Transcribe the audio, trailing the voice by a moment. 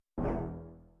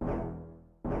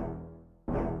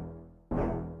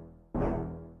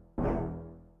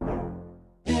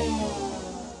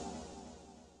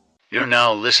You're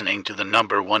now listening to the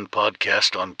 #1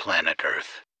 podcast on planet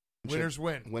Earth. Winners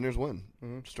win. Winners win.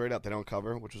 Straight up. They don't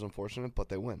cover, which is unfortunate, but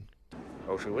they win.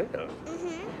 Oh, she will.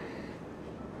 Mm-hmm.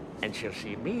 And she'll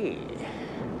see me,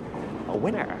 a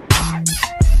winner.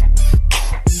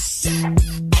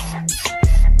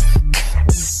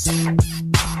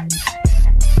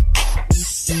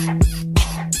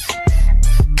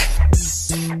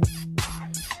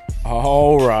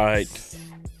 All right.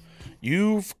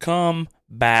 You've come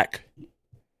back.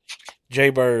 Jay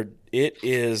Bird, it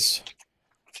is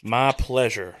my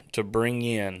pleasure to bring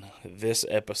in this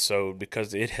episode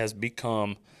because it has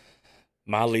become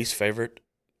my least favorite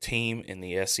team in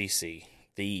the SEC,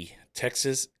 the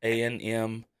Texas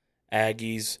A&M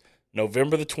Aggies,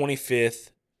 November the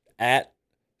 25th at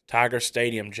Tiger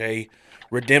Stadium, Jay.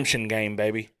 Redemption game,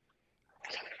 baby.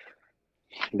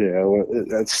 Yeah, well,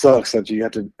 it sucks that you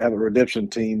have to have a redemption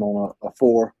team on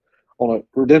a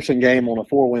redemption game on a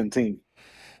 4-win team.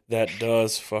 That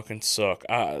does fucking suck.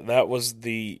 That was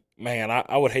the man.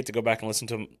 I would hate to go back and listen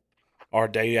to our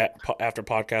day after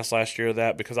podcast last year of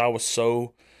that because I was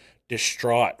so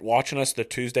distraught watching us the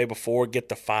Tuesday before get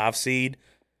the 5 seed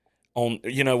on.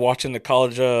 Watching the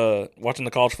college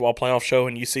football playoff show,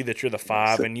 and you see that you're the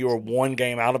 5, and you are one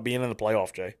game out of being in the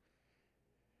playoff, Jay.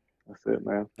 That's it,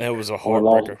 man. It was a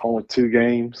heartbreaker. Only 2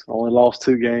 games. Only lost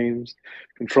 2 games.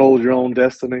 Controlled your own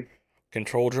destiny.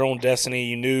 Controlled your own destiny.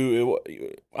 You knew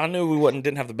I knew we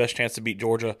didn't have the best chance to beat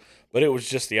Georgia, but it was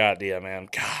just the idea, man.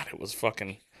 God, it was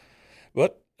fucking.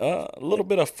 But a little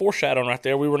bit of foreshadowing right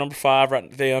there. We were number 5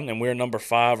 right then, and we're number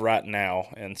 5 right now,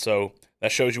 and so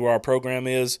that shows you where our program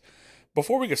is.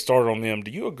 Before we get started on them,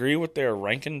 do you agree with their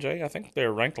ranking, Jay? I think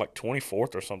they're ranked like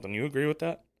 24th or something. You agree with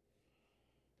that?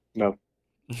 No.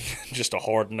 Just a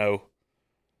hard no.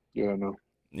 Yeah, no.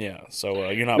 Yeah, so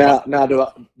you're not. Now,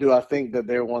 do I think that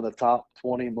they're one of the top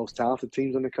 20 most talented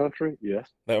teams in the country? Yes.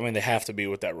 I mean, they have to be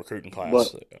with that recruiting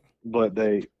class. But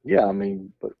they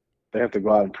have to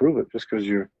go out and prove it just because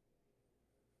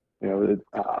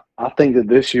I think that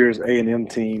this year's A&M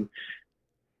team,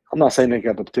 I'm not saying they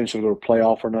got the potential to go to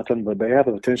playoff or nothing, but they have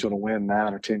the potential to win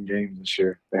 9 or 10 games this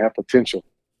year. They have potential.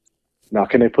 Now,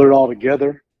 can they put it all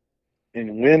together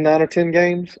and win 9 or 10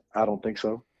 games? I don't think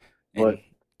so. But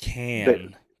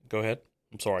go ahead.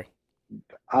 I'm sorry.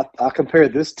 I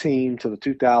compared this team to the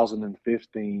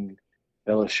 2015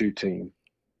 LSU team.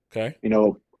 Okay. I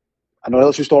know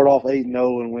LSU started off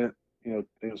 8-0 and went, it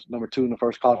was number 2 in the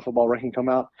first college football ranking come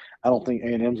out. I don't think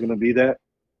A&M is going to be that.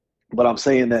 But I'm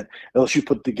saying that LSU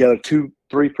put together 2-3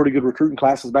 pretty good recruiting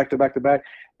classes back to back to back,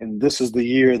 and this is the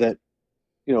year that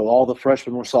all the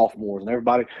freshmen were sophomores, and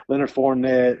everybody, Leonard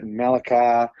Fournette and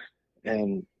Malachi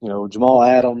and, Jamal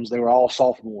Adams, they were all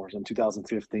sophomores in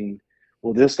 2015.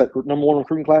 Well, that number 1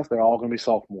 recruiting class, they're all going to be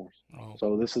sophomores. Oh.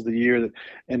 So this is the year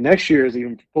and next year is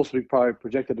even supposed to be probably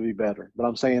projected to be better. But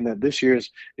I'm saying that this year is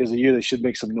the year they should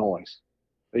make some noise.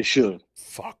 They should.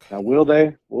 Fuck. Now, will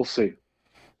they? We'll see.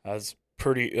 That's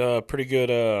pretty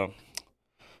good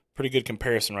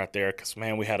comparison right there because,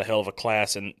 man, we had a hell of a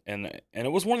class, and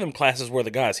it was one of them classes where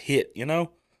the guys hit,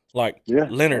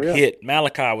 Leonard hit.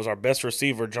 Malachi was our best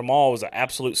receiver. Jamal was an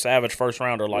absolute savage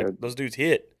first-rounder. Those dudes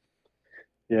hit.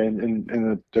 Yeah,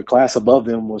 and the class above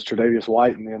them was Tre'Davious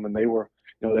White and them, and they were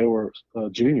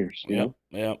juniors. Yeah,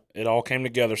 it all came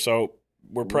together. So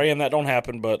we're praying that don't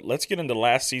happen, but let's get into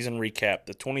last season recap,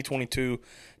 the 2022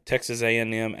 Texas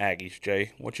A&M Aggies.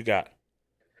 Jay, what you got?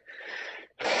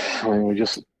 I mean, we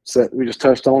just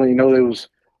touched on it. There was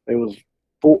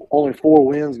only 4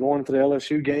 wins going into the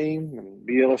LSU game and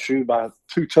beat LSU by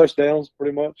 2 touchdowns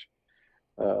pretty much.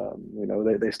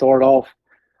 They started off,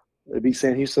 they beat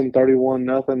Sam Houston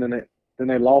 31-0, and then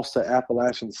they lost to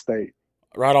Appalachian State.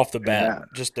 Right off the bat,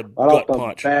 just a gut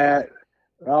punch. Right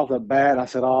off the bat, I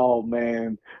said, oh,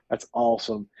 man, that's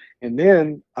awesome. And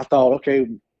then I thought, okay,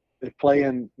 they're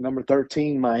playing number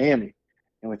 13, Miami.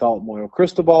 And we thought Mario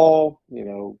Cristobal, he's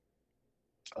going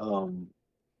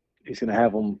to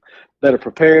have them better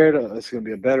prepared. It's going to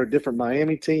be a better, different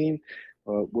Miami team.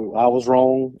 I was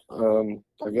wrong.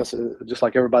 I guess just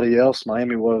like everybody else,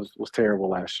 Miami was terrible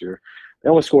last year. They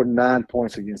only scored 9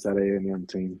 points against that A&M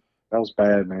team. That was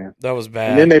bad, man. That was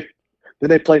bad. And then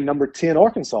they played number 10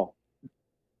 Arkansas.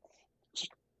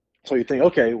 So you think,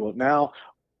 okay, well now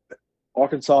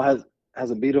Arkansas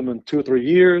hasn't beat them in 2 or 3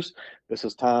 years. This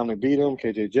is time to beat them.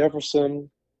 KJ Jefferson.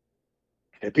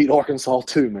 They beat Arkansas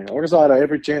too, man. Arkansas had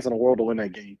every chance in the world to win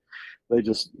that game. They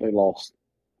lost.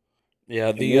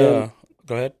 Yeah, go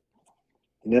ahead.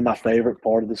 And then my favorite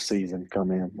part of the season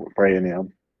come in for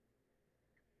A&M.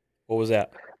 What was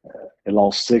that? They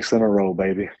lost 6 in a row,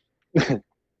 baby.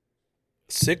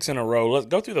 6 in a row. Let's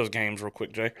go through those games real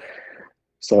quick, Jay.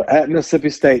 So at Mississippi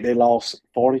State, they lost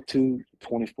 42-24.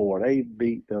 They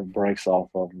beat the brakes off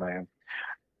of them, man.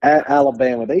 At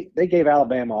Alabama, they gave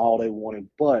Alabama all they wanted,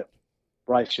 but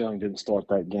Bryce Young didn't start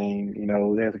that game. You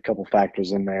know, there's a couple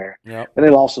factors in there. Yep. And they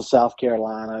lost to South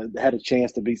Carolina. They had a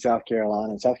chance to beat South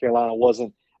Carolina, and South Carolina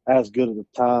wasn't as good at the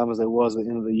time as they was at the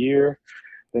end of the year.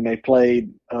 Then they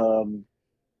played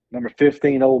number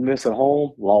 15 Ole Miss at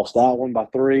home, lost that one by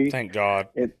 3. Thank God.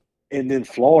 And then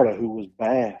Florida, who was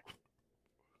bad,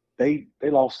 they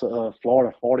lost to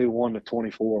Florida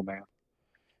 41-24, man.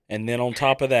 And then on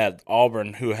top of that,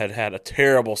 Auburn, who had a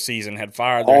terrible season, had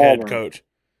fired their head coach.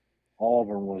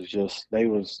 Auburn was just they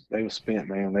was spent,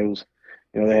 man. They was,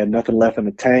 you know, they had nothing left in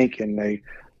the tank, and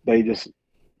they just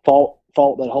fought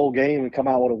that whole game and come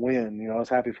out with a win. You know, I was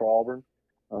happy for Auburn.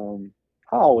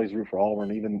 I always root for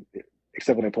Auburn, even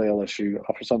except when they play LSU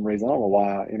for some reason. I don't know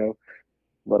why, you know,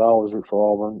 but I always root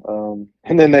for Auburn.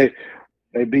 And then they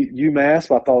beat UMass.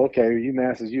 But I thought, okay,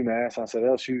 UMass is UMass. I said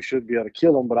LSU should be able to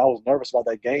kill them, but I was nervous about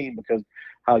that game because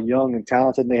how young and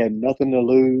talented, and they had nothing to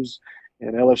lose.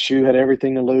 And LSU had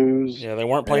everything to lose. Yeah, they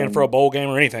weren't playing for a bowl game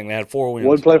or anything. They had 4 wins.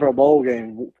 Wouldn't play for a bowl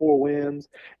game, 4 wins.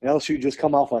 And LSU just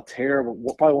come off a terrible,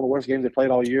 probably one of the worst games they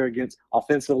played all year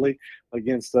offensively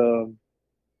against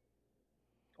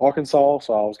Arkansas.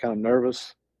 So I was kind of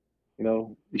nervous. You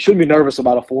know, you shouldn't be nervous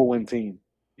about a 4-win team.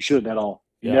 You shouldn't at all.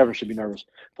 You never should be nervous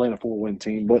playing a 4-win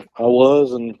team. But I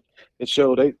was, and it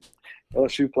showed.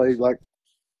 LSU played like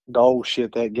dog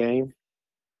shit that game.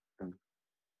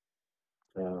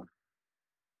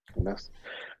 And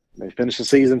they finished the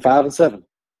season 5-7,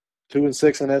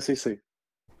 2-6 in the SEC.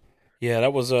 Yeah,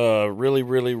 that was really,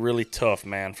 really, really tough,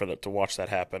 man, to watch that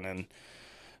happen.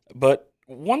 But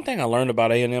one thing I learned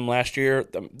about A&M last year,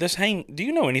 do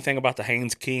you know anything about the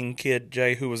Haynes King kid,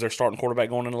 Jay, who was their starting quarterback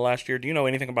going into last year? Do you know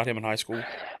anything about him in high school?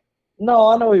 No,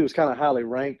 I know he was kind of highly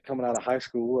ranked coming out of high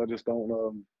school. I just don't.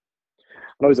 I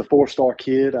know he's a 4-star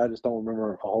kid. I just don't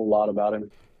remember a whole lot about him.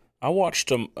 I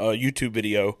watched a YouTube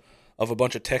video of a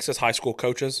bunch of Texas high school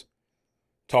coaches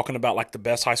talking about like the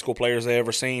best high school players they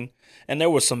ever seen. And there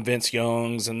was some Vince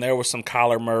Youngs and there was some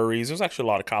Kyler Murrays. There was actually a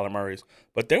lot of Kyler Murrays.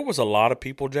 But there was a lot of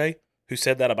people, Jay, who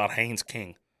said that about Haynes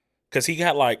King. Because he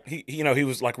got he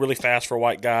was like really fast for a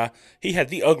white guy. He had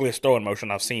the ugliest throwing motion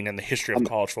I've seen in the history of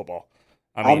college football.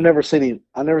 I've never seen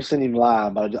him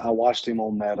live, but I watched him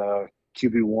on that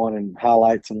QB1 and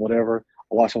highlights and whatever.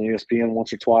 I watched on ESPN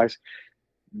once or twice.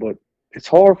 But it's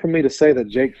hard for me to say that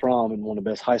Jake Fromm is one of the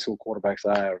best high school quarterbacks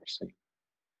I ever seen.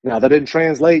 Now, that didn't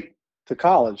translate to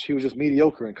college. He was just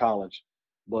mediocre in college.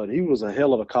 But he was a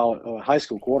hell of a high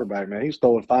school quarterback, man. He was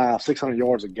throwing 500-600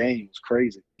 yards a game. It was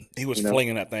crazy. He was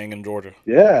flinging that thing in Georgia.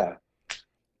 Yeah.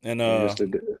 And it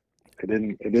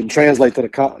didn't translate to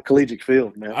the collegiate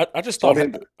field, man. I just thought,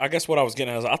 I guess what I was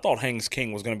getting at is I thought Haynes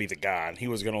King was going to be the guy, and he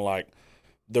was going to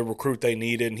the recruit they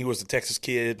needed, and he was a Texas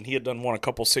kid, and he had won a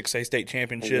couple 6A state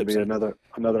championships. Be another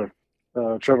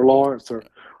Trevor Lawrence or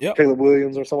Caleb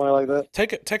Williams or somebody like that.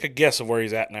 Take a guess of where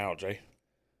he's at now, Jay.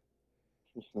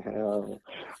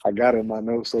 I got it in my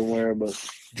notes somewhere, but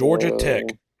Georgia Tech.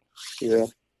 Yeah,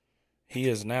 he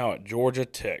is now at Georgia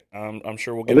Tech. I'm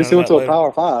sure we'll get. At least he went to later. a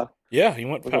Power 5. Yeah, he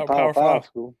went to Power 5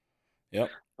 school. Yep.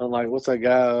 Unlike what's that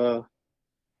guy?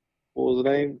 What was his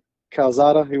name?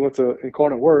 Calzada. He went to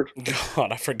Incarnate Word.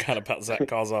 God, I forgot about Zach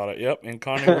Calzada. Yep,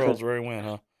 Incarnate Word's where he went,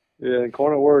 huh? Yeah,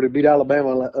 Incarnate Word. He beat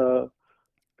Alabama a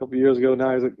couple years ago.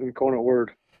 Now he's at Incarnate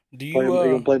Word. Do you? He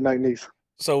gonna play McNeese.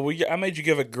 So I made you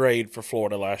give a grade for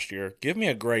Florida last year. Give me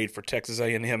a grade for Texas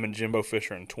A&M and Jimbo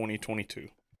Fisher in 2022.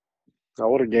 I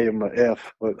would have gave him an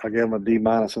F, but I gave him a D-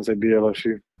 since they beat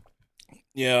LSU.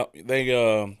 Yeah, they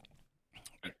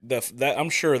that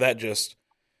I'm sure that just.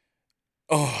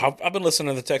 Oh, I've been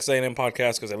listening to the Texas A&M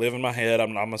podcast because they live in my head.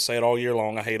 I'm gonna say it all year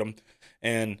long. I hate them,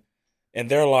 and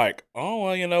they're like, oh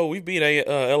well, we beat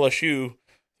LSU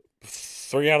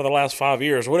 3 out of the last 5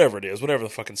 years, whatever it is, whatever the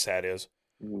fucking stat is.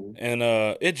 And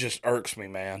it just irks me,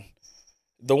 man.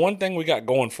 The one thing we got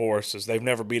going for us is they've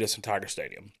never beat us in Tiger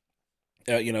Stadium,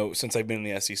 since they've been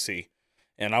in the SEC.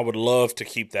 And I would love to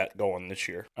keep that going this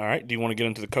year. All right, do you want to get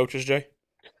into the coaches, Jay?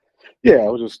 Yeah, I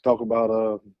was just talking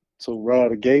about so right out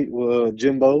of the gate with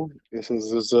Jimbo. This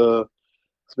is his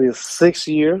be his 6th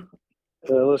year at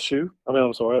LSU.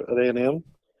 I'm sorry, at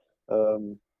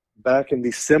A&M. Back in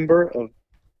December of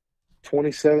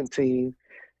 2017.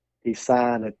 He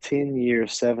signed a 10-year,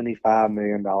 $75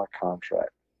 million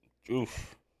contract.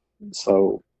 Oof.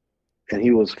 So, and he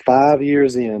was 5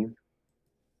 years in.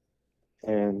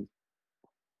 And,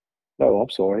 no,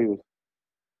 I'm sorry. He was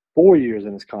 4 years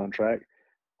in his contract.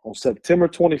 On September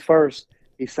 21st,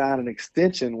 he signed an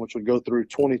extension which would go through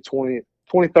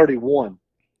 2031,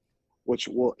 which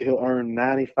he'll earn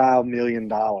 $95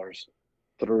 million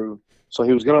through. So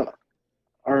he was going to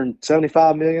earn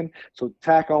 $75 million. So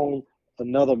tack on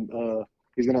another.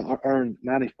 He's going to earn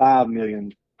 $95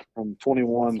 million from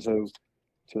 21 to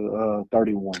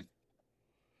 31.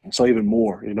 So even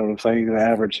more. You know what I'm saying? He's going to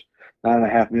average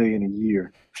 $9.5 million a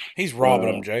year. He's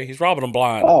robbing them, Jay. He's robbing them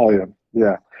blind. Oh yeah,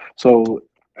 yeah. So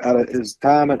out of his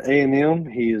time at A&M,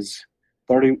 he's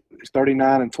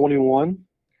 39-21.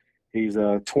 He's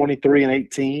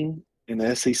 23-18 in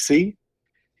the SEC.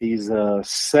 He's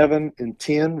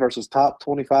 7-10 versus top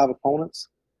 25 opponents,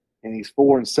 and he's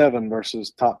 4-7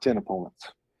 versus top 10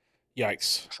 opponents.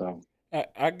 Yikes! So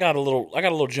I got a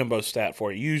little Jimbo stat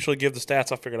for you. You usually give the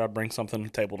stats. I figured I'd bring something to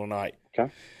the table tonight.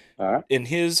 Okay, all right. In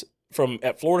his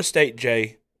at Florida State,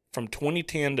 Jay, from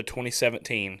 2010 to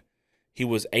 2017, he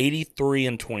was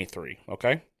 83-23.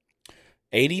 Okay,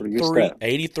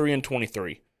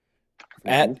 83-23.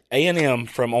 At A&M,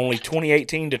 from only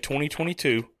 2018 to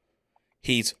 2022,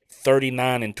 he's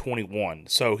 39-21.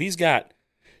 So he's got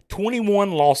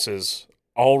 21 losses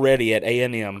already at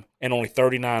A&M and only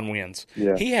 39 wins.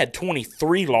 Yeah. He had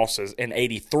 23 losses and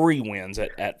 83 wins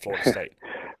at Florida State.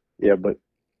 Yeah, but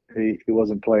he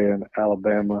wasn't playing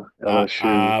Alabama, LSU.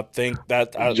 I think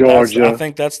that Georgia. I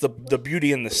think that's the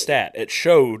beauty in the stat. It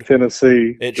showed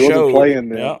Tennessee. It he showed. Wasn't playing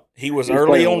them. Yeah, he was He was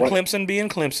early playing on what? Clemson being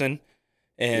Clemson,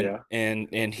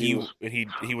 and he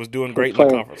was doing great in the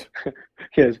playing- conference.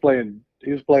 Yeah,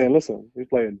 he was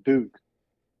playing Duke,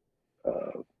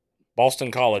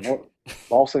 Boston College,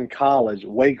 Boston College,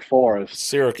 Wake Forest,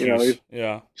 Syracuse.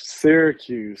 Yeah,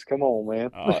 Syracuse. Come on, man.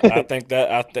 I think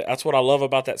that's what I love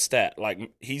about that stat.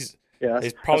 Like he's probably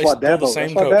that's still why the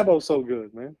same that's why coach. Dabo's so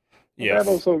good, man. Yeah,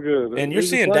 Dabo's so good. and you're He's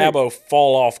seeing playing. Dabo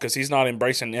fall off because he's not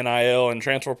embracing NIL and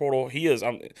transfer portal. He is.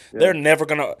 They're never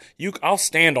gonna. I'll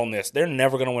stand on this. They're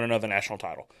never gonna win another national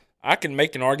title. I can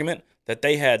make an argument that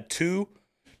they had two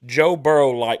Joe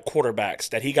Burrow-like quarterbacks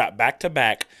that he got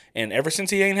back-to-back, and ever since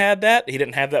he ain't had that, he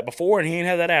didn't have that before, and he ain't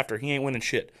had that after. He ain't winning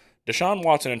shit. Deshaun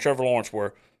Watson and Trevor Lawrence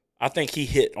I think he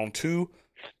hit on two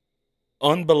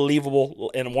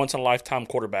unbelievable and once-in-a-lifetime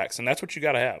quarterbacks, and that's what you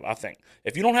got to have, I think.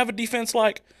 If you don't have a defense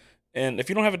like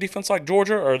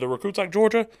Georgia or the recruits like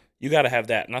Georgia, you got to have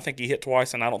that, and I think he hit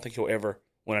twice, and I don't think he'll ever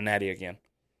win a natty again.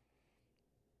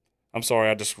 I'm sorry,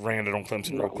 I just ranted on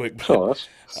Clemson real quick. But,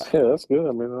 that's good.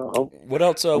 I mean, what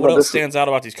else stands out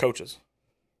about these coaches?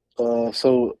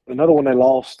 So another one they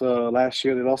lost last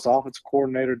year. They lost the offensive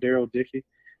coordinator, Daryl Dickey.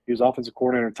 He was offensive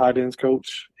coordinator and tight ends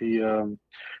coach. The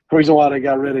reason why they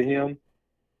got rid of him,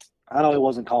 I know he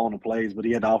wasn't calling the plays, but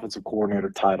he had the offensive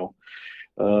coordinator title.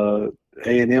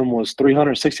 A&M was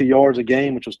 360 yards a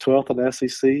game, which was 12th in the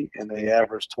SEC, and they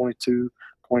averaged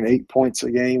 22.8 points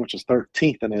a game, which is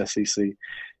 13th in the SEC.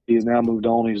 He's now moved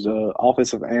on. He's the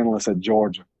offensive analyst at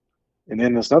Georgia. And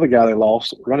then this other guy they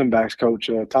lost, running backs coach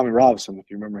Tommy Robinson,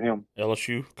 if you remember him.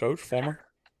 LSU coach, former.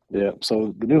 Yeah.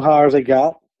 So the new hires they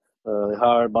got, they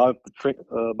hired Bobby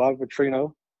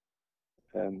Petrino.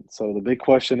 And so the big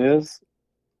question is,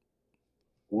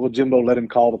 will Jimbo let him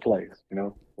call the plays?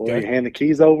 Will he hand the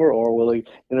keys over, or will he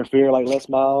interfere like Les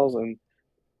Miles and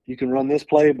you can run this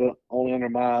play, but only under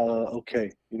my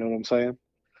okay? You know what I'm saying?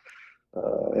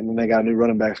 And then they got a new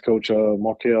running backs coach,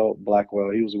 Markel Blackwell.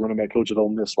 He was the running back coach at Ole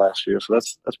Miss last year. So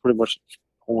that's pretty much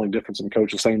the only difference in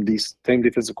coaches. Same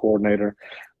defensive coordinator,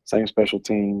 same special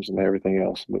teams and everything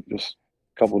else, but just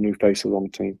a couple of new faces on the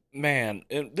team. Man,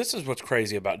 this is what's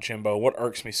crazy about Jimbo. What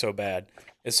irks me so bad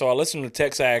is I listen to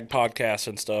TexAg podcasts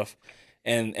and stuff,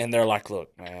 and they're like,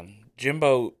 look, man,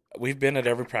 Jimbo, we've been at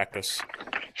every practice.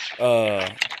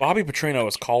 Bobby Petrino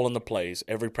is calling the plays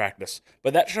every practice,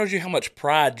 but that shows you how much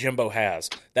pride Jimbo has,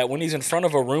 that when he's in front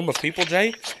of a room of people,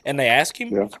 Jay, and they ask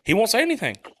him, he won't say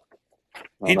anything.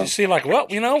 He just see like, well,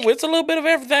 it's a little bit of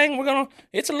everything.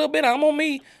 It's a little bit, I'm going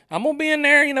to be in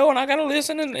there, and I got to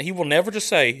listen. And he will never just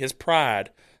say his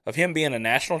pride of him being a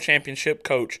national championship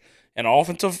coach, an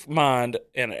offensive mind,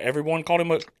 and everyone called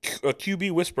him a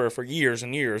QB whisperer for years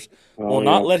and years, will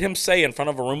not let him say in front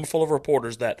of a room full of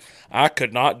reporters that I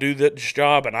could not do this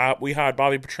job, and we hired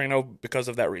Bobby Petrino because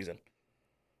of that reason.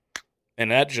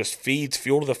 And that just feeds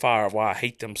fuel to the fire of why I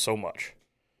hate them so much.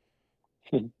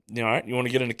 All right, you want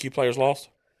to get into key players lost?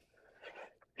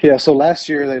 Yeah, so last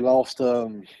year they lost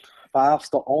only 5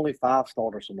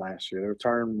 starters from last year. They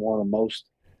returned one of the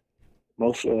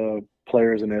most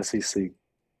players in the SEC.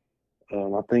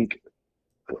 I think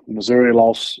Missouri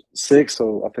lost 6,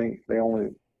 so I think they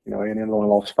only, A&M only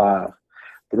lost 5.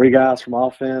 3 guys from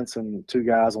offense and 2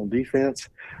 guys on defense.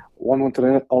 One went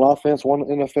on offense, 1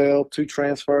 NFL, 2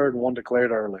 transferred, and 1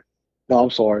 declared early. No, I'm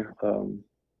sorry.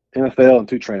 NFL and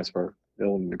 2 transfer. They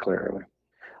didn't declare early.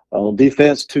 On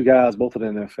defense, 2 guys, both of the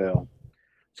NFL.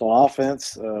 So on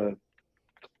offense,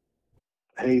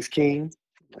 Hayes King,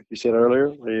 like you said earlier,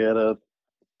 he had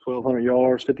 1,200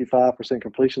 yards, 55%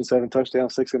 completion, 7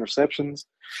 touchdowns, 6 interceptions.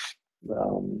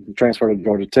 He transferred to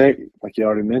Georgia Tech, like you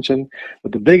already mentioned.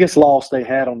 But the biggest loss they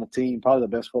had on the team, probably the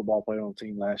best football player on the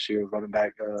team last year, was running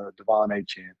back Devon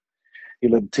Achane. He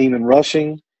led the team in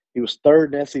rushing. He was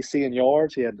third in SEC in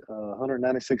yards. He had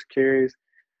 196 carries,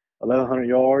 1,100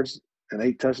 yards, and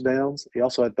 8 touchdowns. He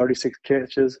also had 36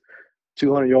 catches,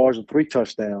 200 yards, and 3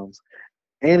 touchdowns.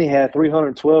 And he had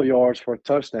 312 yards for a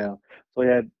touchdown. So he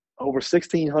had over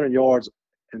 1,600 yards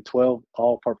and 12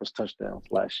 all-purpose touchdowns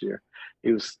last year.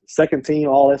 He was second team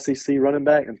All-SEC running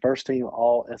back and first team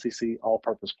All-SEC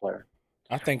all-purpose player.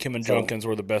 I think him and Junkins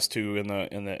were the best 2 in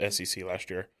the SEC last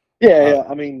year. Yeah.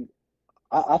 I mean,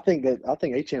 I think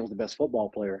Achane was the best football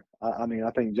player. I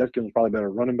think Junkins was probably better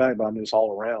running back, but I'm just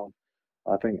all around.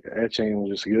 I think Achane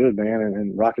was just good, man,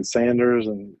 and Rocket Sanders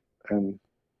and Devon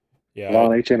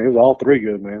Achane, it was all 3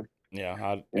 good, man.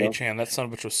 Yeah, Achane, that son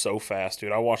of a bitch was so fast,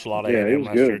 dude. I watched a lot of him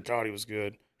last year. God, he was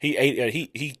good.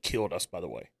 He killed us, by the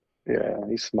way. Yeah,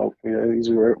 he smoked. Yeah, he's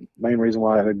the main reason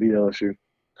why they beat LSU.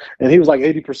 And he was like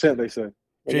 80%, they said.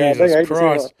 Jesus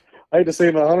Christ. I hate to see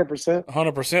him at 100%.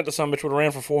 100%, the son of a bitch would have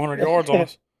ran for 400 yards on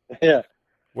us. Yeah.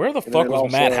 Where the fuck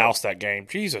was Matt House that game?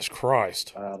 Jesus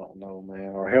Christ. I don't know, man.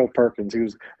 Or Harold Perkins.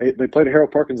 They played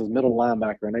Harold Perkins as middle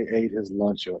linebacker, and they ate his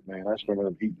lunch up, man. I just remember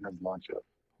them eating his lunch up.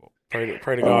 Pray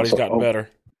to God he's gotten better.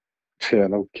 Yeah,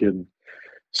 no kidding.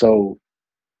 So,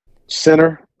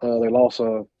 center, they lost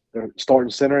their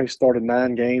starting center. He started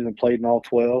 9 games and played in all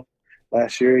 12.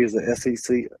 Last year, he was the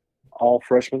SEC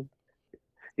all-freshman.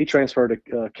 He transferred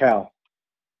to Cal.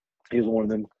 He was one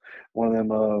of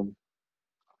them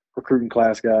recruiting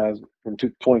class guys from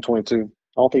 2022. I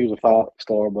don't think he was a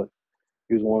 5-star, but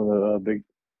he was one of the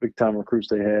big-time recruits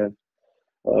they had.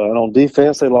 And on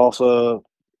defense, they lost the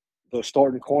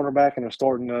starting cornerback and the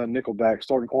starting nickelback.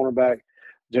 Starting cornerback,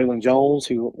 Jalen Jones,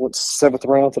 he went 7th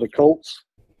round to the Colts.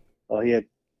 He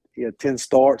had 10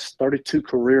 starts, 32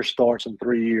 career starts in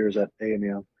 3 years at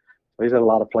A&M. So he's had a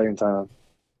lot of playing time.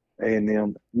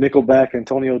 A&M. Nickelback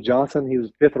Antonio Johnson, he was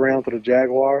 5th round to the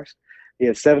Jaguars. He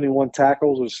had 71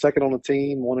 tackles, was second on the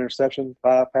team, 1 interception,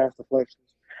 5 pass deflections,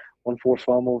 1 forced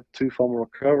fumble, 2 fumble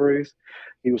recoveries.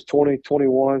 He was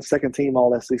 2021 second team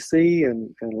All-SEC,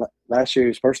 and last year he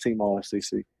was first team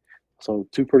All-SEC. So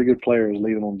 2 pretty good players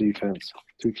leading on defense.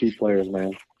 2 key players,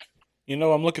 man. You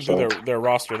know, I'm looking through their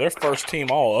roster. Their first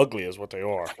team all ugly is what they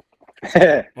are.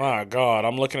 My God,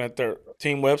 I'm looking at their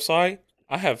team website.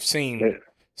 I have seen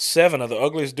 7 of the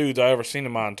ugliest dudes I ever seen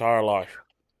in my entire life.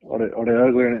 Are they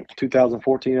uglier than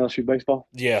 2014 LSU baseball?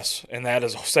 Yes, and that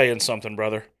is saying something,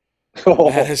 brother.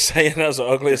 That is saying that's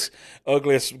the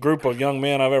ugliest group of young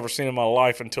men I've ever seen in my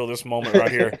life until this moment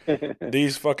right here.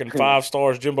 These fucking 5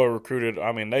 stars Jimbo recruited,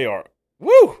 I mean, they are,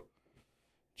 woo!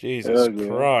 Jesus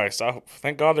Christ.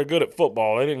 Thank God they're good at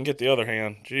football. They didn't get the other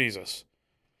hand. Jesus.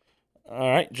 All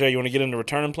right, Jay, you want to get into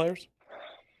returning players?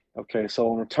 Okay,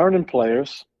 so on returning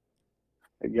players,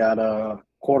 they got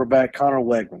quarterback Connor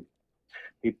Wegman.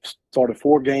 He started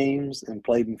 4 games and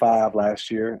played in 5 last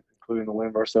year, including the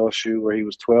win versus LSU, where he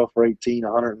was 12 for 18,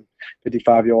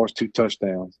 155 yards, 2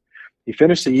 touchdowns. He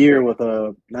finished the year with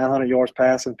 900 yards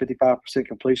passing, 55%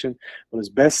 completion. But his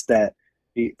best stat,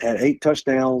 he had 8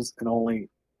 touchdowns and only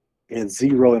had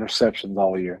 0 interceptions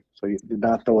all year. So he did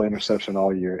not throw an interception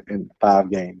all year in 5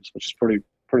 games, which is pretty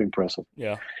impressive.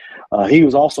 Yeah. He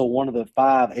was also one of the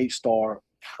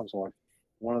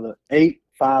 8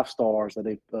 5-stars that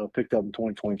they picked up in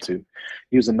 2022.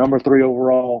 He was the number 3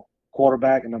 overall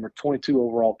quarterback and number 22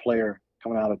 overall player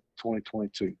coming out of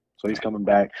 2022. So he's coming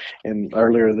back. And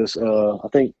earlier this, I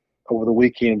think over the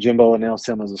weekend, Jimbo announced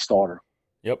him as a starter.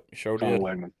 Yep, sure did.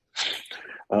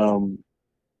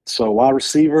 So wide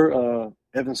receiver,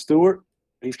 Evan Stewart,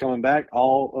 he's coming back.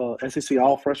 All SEC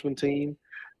all-freshman team,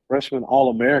 freshman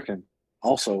All-American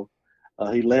also.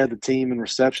 He led the team in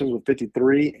receptions with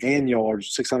 53 and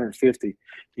yards, 650.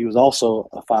 He was also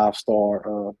a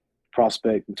 5-star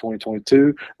prospect in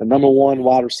 2022. The number 1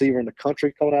 wide receiver in the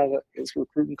country coming out of his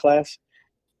recruiting class,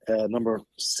 number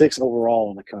 6 overall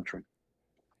in the country.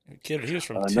 Kid, he was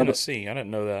from Tennessee. I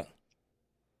didn't know that.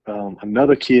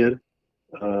 Another kid,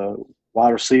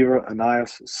 wide receiver, Anais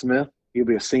Smith. He'll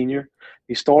be a senior.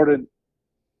 He started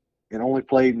and only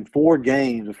played in 4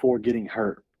 games before getting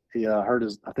hurt. He hurt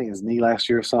his knee last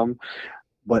year or something,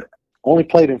 but only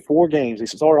played in 4 games. He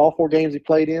started all 4 games he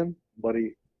played in, but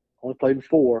he only played in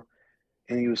 4,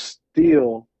 and he was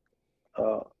still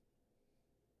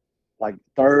like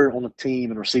third on the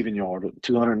team in receiving yard with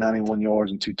 291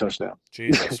 yards and 2 touchdowns.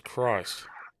 Jesus Christ.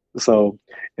 So,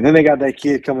 and then they got that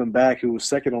kid coming back who was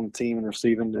second on the team in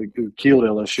receiving, who killed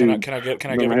LSU. Can I give a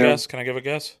Remember him? guess? Can I give a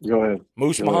guess? Go ahead.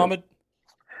 Moose Go ahead. Muhammad?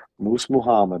 Moose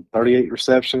Muhammad, 38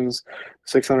 receptions,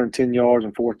 610 yards,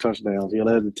 and 4 touchdowns. He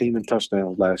led the team in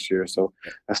touchdowns last year. So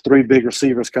that's 3 big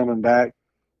receivers coming back.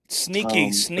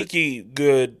 Sneaky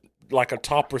good, like a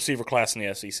top receiver class in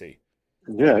the SEC.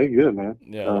 Yeah, he's good, man.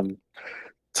 Yeah.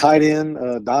 Tight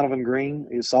end, Donovan Green,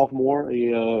 he's a sophomore. He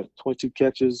 22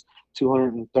 catches,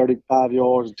 235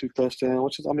 yards, and 2 touchdowns,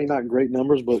 which is, I mean, not great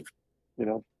numbers, but, you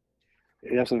know,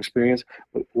 he has some experience.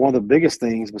 But one of the biggest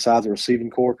things besides the receiving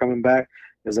core coming back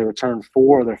is they returned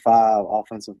 4 of their 5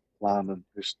 offensive linemen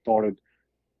who started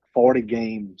 40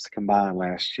 games combined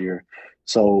last year.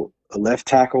 So left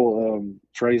tackle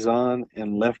Trey Zahn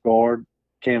and left guard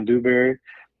Cam Dewberry,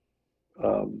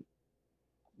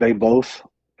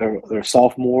 they're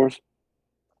sophomores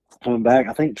coming back.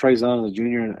 I think Trey Zahn is a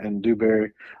junior and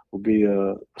Dewberry will be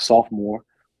a sophomore.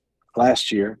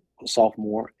 Last year, a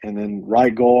sophomore. And then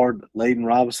right guard Layden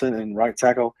Robinson and right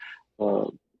tackle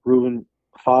Reuben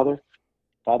Fatheree,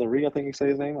 I think you say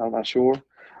his name, I'm not sure,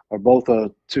 are both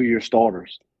 2-year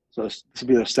starters. So this will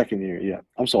be their second year. Yeah,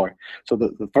 I'm sorry. So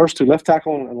the first 2, left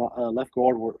tackle and left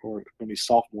guard, were going to be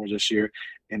sophomores this year,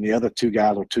 and the other 2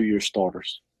 guys are 2-year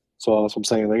starters. So that's what I'm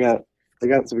saying. They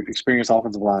got some experienced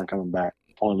offensive line coming back,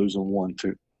 only losing 1,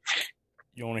 2.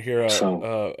 You want to hear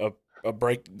a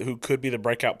break? Who could be the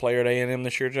breakout player at A&M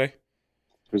this year, Jay?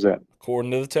 Who's that?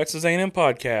 According to the Texas A&M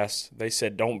podcast, they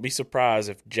said don't be surprised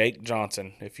if Jake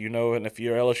Johnson, if you know, and if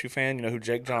you're an LSU fan, you know who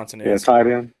Jake Johnson is.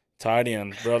 Yeah, tight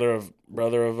end, brother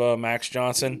of Max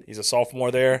Johnson. He's a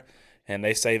sophomore there, and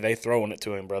they say they throwing it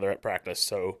to him, brother, at practice.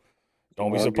 So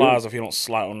don't be surprised if he don't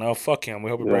slide. Well, no, fuck him. We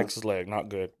hope he breaks his leg. Not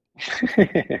good.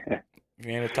 If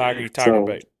you ain't a tiger, you tiger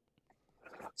bait.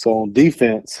 So on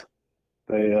defense,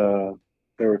 they're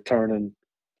returning.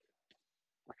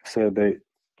 Like I said, they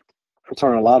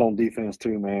returning a lot on defense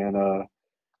too, man.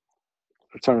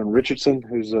 Returning Richardson,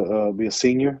 who's be a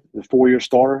senior, the 4-year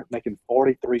starter, making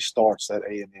 43 starts at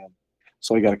A&M.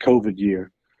 So he got a COVID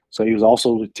year. So he was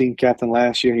also the team captain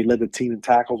last year. He led the team in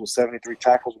tackles with 73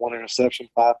 tackles, 1 interception,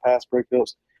 5 pass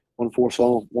breakups, 1 forced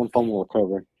fumble, 1 fumble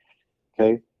recovery.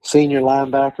 Okay. Senior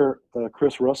linebacker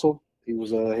Chris Russell. He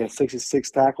had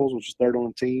 66 tackles, which is 3rd on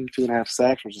the team, 2.5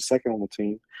 sacks, which is 2nd on the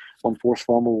team, 1 forced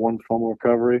fumble, 1 fumble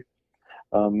recovery.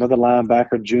 Another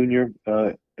linebacker, junior,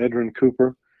 Edrin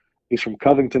Cooper. He's from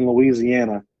Covington,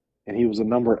 Louisiana, and he was a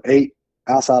number 8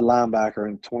 outside linebacker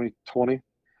in 2020,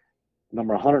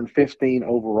 number 115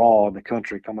 overall in the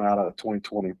country coming out of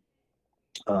 2020.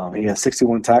 He had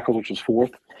 61 tackles, which was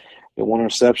 4th. He had 1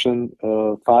 interception,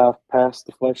 5 pass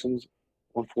deflections,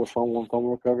 1 forced fumble, 1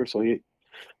 fumble recovery. So he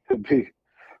could be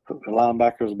the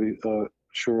linebackers will be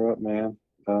sure up, man.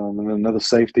 And then another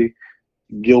safety,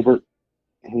 Gilbert.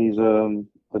 He's a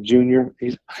junior.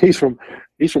 He's from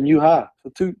U-High.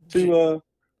 So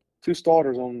two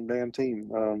starters on the damn team.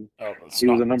 He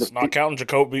was a number. It's not counting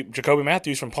Jacoby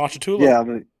Matthews from Ponchatoula. Yeah,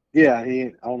 I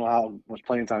mean, I don't know how much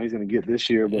playing time he's going to get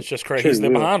this year, but it's just crazy. He's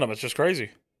there behind him. It's just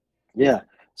crazy. Yeah.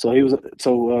 So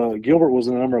Gilbert was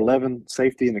the number 11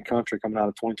 safety in the country coming out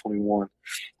of 2021.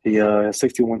 He had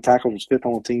 61 tackles, was 5th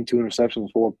on the team, 2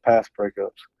 interceptions, 4 pass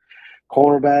breakups.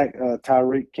 Cornerback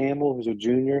Tyreek Campbell, who's a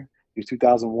junior. He's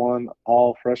 2001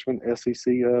 all-freshman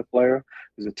SEC player.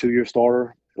 He's a 2-year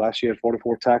starter. Last year had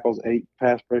 44 tackles, 8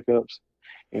 pass breakups.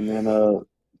 And then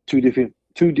two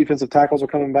defensive tackles are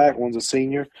coming back. One's a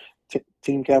senior,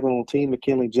 team captain on the team,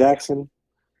 McKinley Jackson.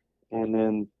 And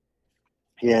then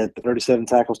he had 37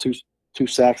 tackles, 2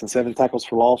 sacks, and 7 tackles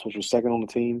for loss, which was 2nd on the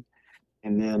team.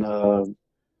 And then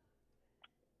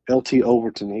LT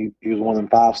Overton, he was one of them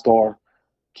 5-star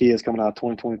kids coming out of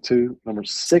 2022. Number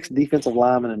 6 defensive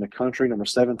lineman in the country, number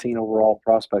 17 overall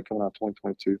prospect coming out of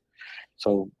 2022.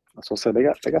 So that's what I said.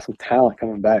 They got some talent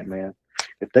coming back, man.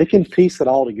 If they can piece it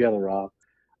all together, Rob,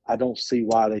 I don't see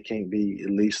why they can't be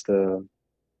at least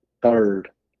 3rd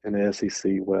in the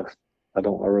SEC West. I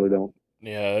really don't.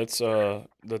 Yeah, it's the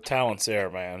talent's there,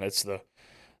 man.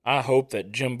 I hope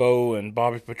that Jimbo and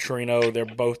Bobby Petrino,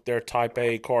 they're type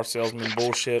A car salesman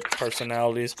bullshit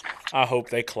personalities. I hope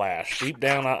they clash. Deep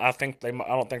down, I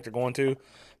don't think they're going to,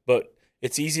 but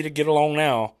it's easy to get along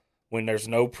now when there's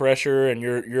no pressure and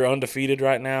you're undefeated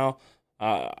right now.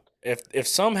 If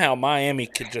somehow Miami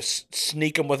could just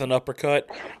sneak them with an uppercut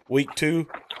week 2,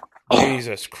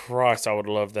 Jesus Christ, I would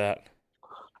love that.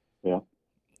 Yeah.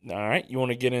 All right, you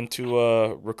want to get into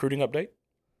a recruiting update?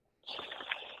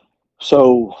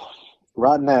 So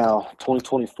right now,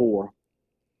 2024,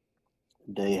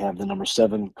 They have the number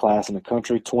 7 class in the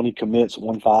country, 20 commits,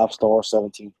 1 5-star,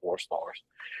 17 4-stars.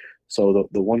 So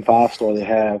the 1 5-star they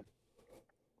have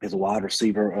is a wide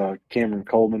receiver, Cameron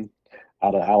Coleman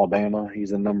out of Alabama. He's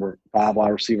the number 5 wide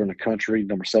receiver in the country,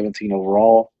 number 17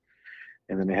 overall.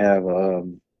 And then they have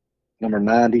number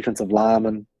 9 defensive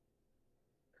lineman,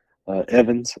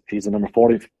 Evans. He's the number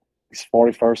 40. He's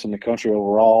 41st in the country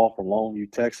overall from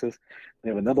Longview, Texas. They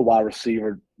have another wide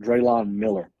receiver, Draylon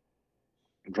Miller.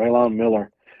 Draylon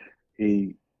Miller,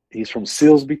 he's from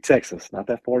Silsbee, Texas. Not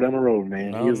that far down the road,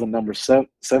 man. No. He is the number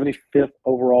 75th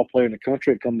overall player in the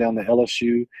country. It come down to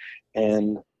LSU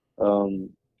and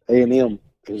A&M,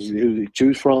 who he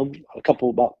choose from.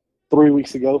 About 3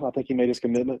 weeks ago, I think he made his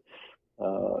commitment.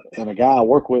 And a guy I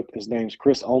work with, his name's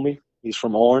Chris Omi. He's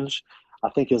from Orange. I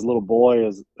think his little boy,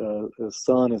 his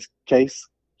son is Case.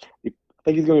 I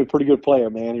think he's going to be a pretty good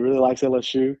player, man. He really likes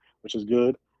LSU, which is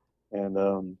good.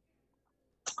 And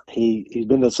he's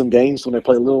been to some games when they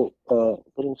play little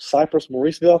Cypress,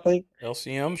 Mauriceville, I think.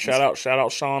 LCM. Shout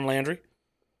out Sean Landry.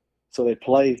 So they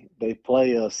play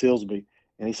Silsbee,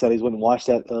 and he said he's went and watched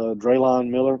that Draylon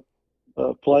Miller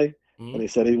play, and he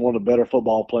said he's one of the better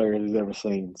football players he's ever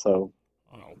seen. So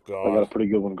Oh I got God. a pretty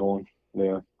good one going.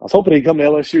 Yeah, I was hoping he'd come to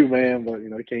LSU, man, but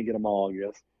he can't get them all, I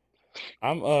guess.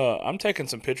 I'm taking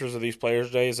some pictures of these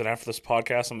players days, and after this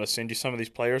podcast, I'm gonna send you some of these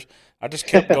players. I just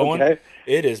kept going. Okay.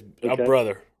 It is, Okay.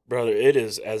 brother. It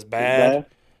is as bad,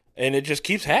 and it just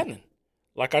keeps happening.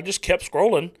 Like I just kept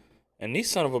scrolling, and these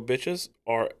son of a bitches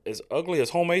are as ugly as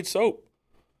homemade soap.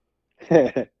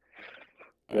 Yeah.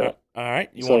 All right.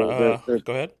 You So want they're- to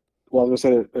go ahead? Well, I was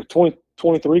going to say the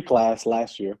 2023 class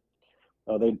last year,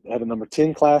 they had a number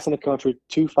 10 class in the country,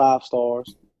 2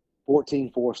 5-stars,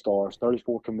 14 4-stars,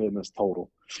 34 commitments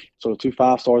total. So the 2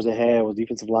 5-stars they had was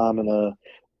defensive lineman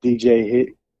DJ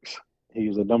Hicks. He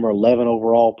was the number 11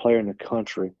 overall player in the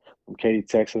country from Katy,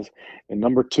 Texas. And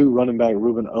number 2 running back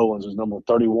Ruben Owens was number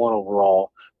 31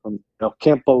 overall from El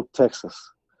Campo, Texas.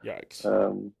 Yikes.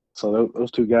 So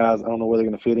those 2 guys, I don't know where they're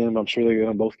going to fit in, but I'm sure they're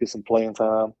going to both get some playing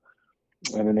time.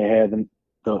 And then they had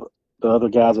the other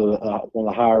guys, one of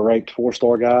the higher ranked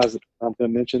 4-star guys that I'm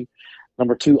going to mention.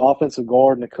 Number 2 offensive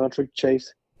guard in the country,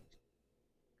 Chase.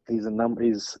 He's number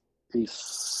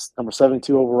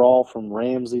 72 overall from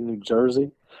Ramsey, New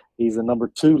Jersey. He's the number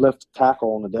 2 left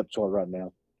tackle on the depth chart right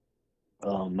now.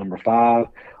 Number 5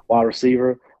 wide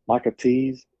receiver, Micah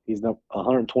Tees. He's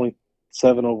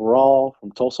 127 overall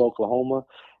from Tulsa, Oklahoma.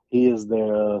 He is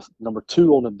their number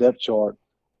 2 on the depth chart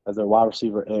as their wide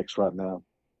receiver X right now.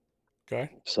 Okay.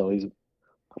 So I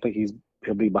think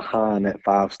he'll be behind that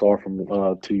 5-star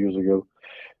from 2 years ago,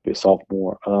 be a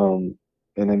sophomore. And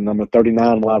then number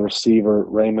 39 wide receiver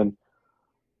Raymond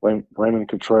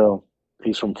Cottrell.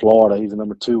 He's from Florida. He's the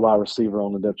number 2 wide receiver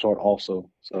on the depth chart also.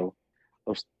 So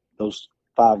those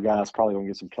 5 guys probably gonna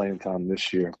get some playing time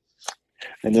this year.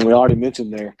 And then we already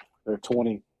mentioned their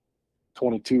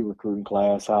 2022 recruiting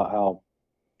class, how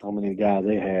many guys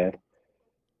they had.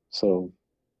 So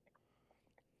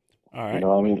All right.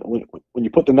 I mean, when you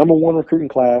put the number 1 recruiting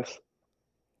class,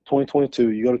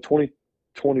 2022, you go to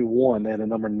 2021, they had a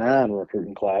number 9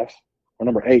 recruiting class, or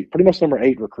number 8, pretty much number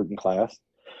 8 recruiting class,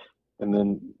 and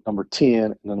then number 10,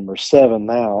 and then number 7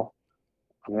 now.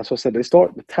 I mean, that's what I said.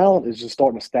 The talent is just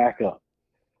starting to stack up.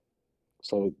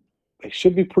 So they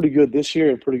should be pretty good this year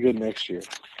and pretty good next year.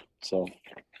 So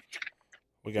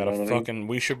We got You know what I mean?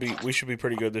 we should be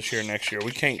pretty good this year, next year.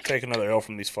 We can't take another L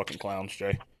from these fucking clowns,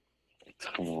 Jay.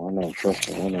 I know, trust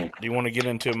me, I know. Do you want to get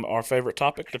into our favorite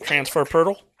topic, the transfer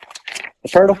portal? The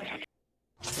turtle.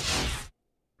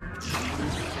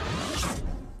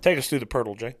 Take us through the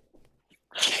portal, Jay.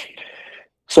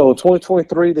 So in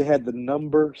 2023, they had the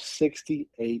number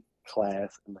 68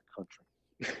 class in the country.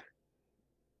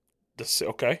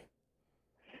 Okay.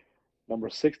 Number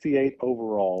 68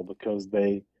 overall, because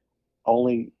they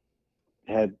only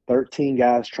had 13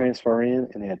 guys transfer in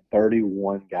and they had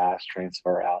 31 guys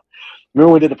transfer out.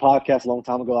 Remember we did the podcast a long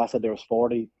time ago? I said there was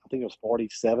 40. I think it was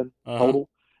 47 total,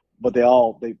 but they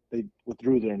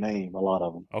withdrew their name. A lot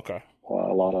of them. Okay.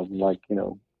 Well, a lot of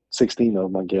them, 16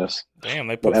 of them, I guess. Damn,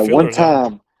 they put But at fillers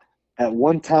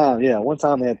one time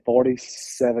they had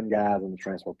 47 guys in the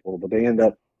transfer portal, but they ended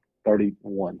up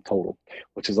 31 total,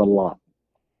 which is a lot.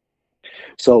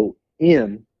 So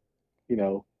you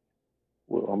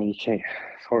can't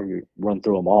it's hard to run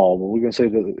through them all, but we're gonna say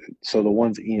the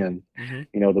ones in,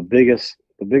 the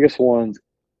biggest ones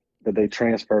that they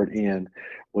transferred in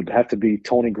would have to be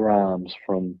Tony Grimes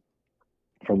from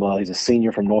he's a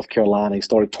senior from North Carolina. He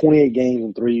started 28 games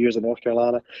in 3 years at North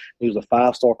Carolina. He was a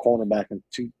 5-star cornerback in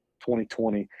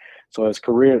 2020. So his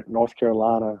career at North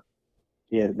Carolina,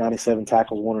 He had 97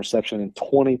 tackles, 1 reception, and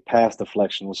 20 pass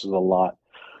deflection, which is a lot.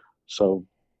 So,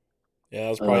 Yeah, that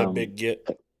was probably a big get.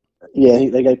 yeah,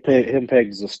 they got him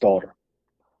pegged as a starter.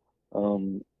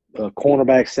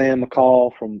 Cornerback Sam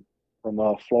McCall from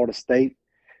Florida State,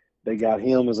 they got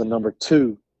him as a number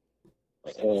 2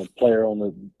 player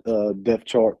on the depth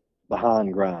chart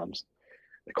behind Grimes.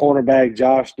 The cornerback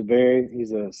Josh DeBerry,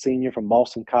 he's a senior from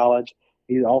Boston College.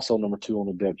 He's also number 2 on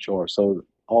the depth chart. So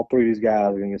all 3 of these guys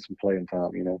are going to get some playing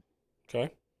time, you know.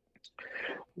 Okay.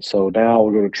 So now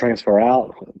we're going to transfer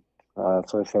out.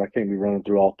 So I said I can't be running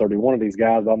through all 31 of these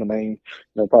guys. I'm going to name,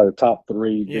 probably the top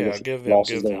 3 biggest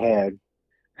losses they had.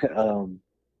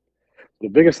 The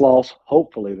biggest loss,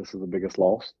 hopefully this is the biggest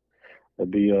loss,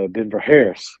 would be Denver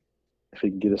Harris. If he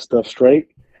can get his stuff straight,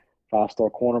 5-star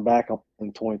cornerback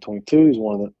in 2022. He's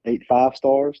one of the 8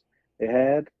 5-stars they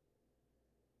had.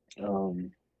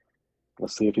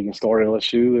 Let's see if he can start at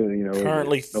LSU. And,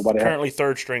 currently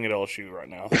third string at LSU right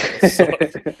now.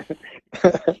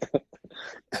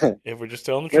 If we're just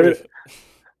telling the truth.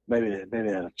 Maybe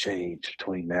that'll change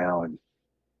between now and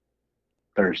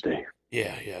Thursday.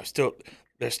 Yeah.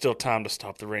 There's still time to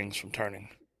stop the rings from turning.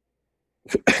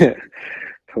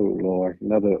 Oh Lord,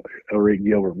 another Eric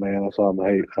Gilbert, man. That's all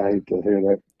I hate to hear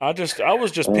that. I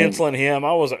was just penciling him.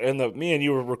 Me and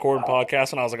you were recording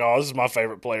podcasts, and I was like, oh, this is my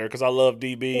favorite player because I love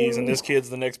DBs, and this kid's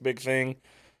the next big thing.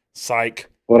 Psych.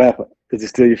 What happened? Is he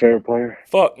still your favorite player?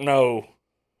 Fuck no.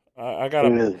 I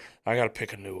gotta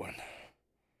pick a new one.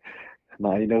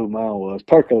 Nah, you know who mine was.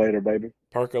 Percolator, baby.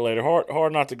 Percolator. Hard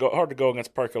to go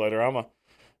against Percolator.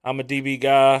 I'm a DB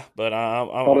guy, but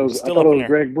I'm still up in there.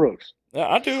 Greg Brooks. Yeah,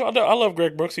 I do. I love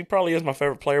Greg Brooks. He probably is my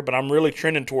favorite player, but I'm really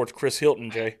trending towards Chris Hilton,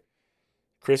 Jay.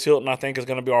 Chris Hilton, I think, is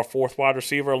going to be our 4th wide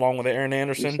receiver along with Aaron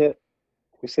Anderson.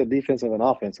 We said defensive and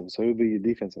offensive, so who'd be your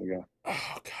defensive guy?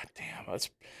 Oh, God damn.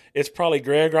 It's probably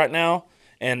Greg right now,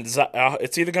 and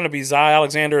it's either going to be Zy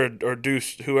Alexander or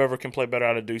Deuce, whoever can play better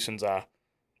out of Deuce and Zy.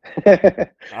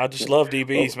 I just love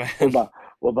DBs, man.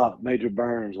 What about Major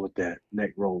Burns with that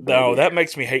neck roll? Baby? No, that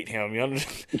makes me hate him. You know?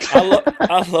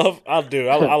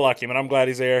 I like him, and I'm glad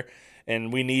he's there.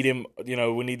 And we need him.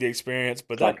 We need the experience.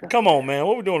 But come on, man,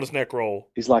 what we doing this neck roll?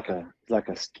 He's like a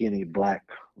skinny black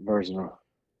version of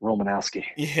Romanowski.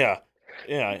 Yeah,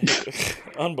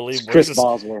 unbelievable. Chris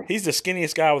Bosworth. He's the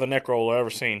skinniest guy with a neck roll I've ever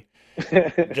seen.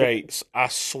 Jay, I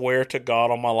swear to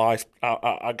God on my life,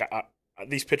 I got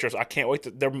these pictures. I can't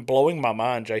wait. They're blowing my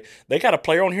mind, Jay. They got a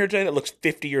player on here, Jay, that looks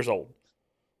 50 years old.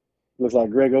 Looks like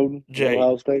Greg Oden, Jay,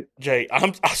 Ohio State. Jay,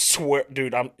 I swear,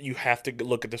 dude, you have to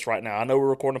look at this right now. I know we're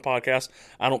recording a podcast.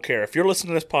 I don't care. If you're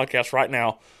listening to this podcast right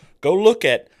now, go look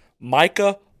at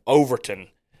Micah Overton.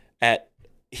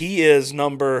 He is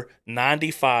number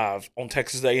 95 on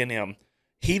Texas A&M.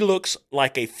 He looks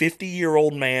like a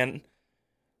 50-year-old man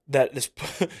that is,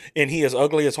 and he is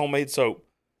ugly as homemade soap.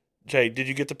 Jay, did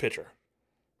you get the picture?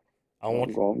 I'm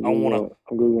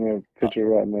googling a picture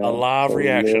right now. A live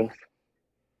reaction.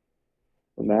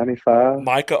 95.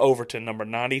 Micah Overton, number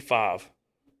 95.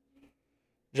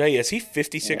 Jay, is he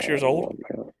 56 years old?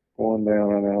 One down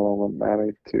right now on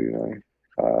 92,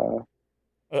 95.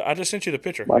 I just sent you the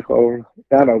picture. Micah Overton.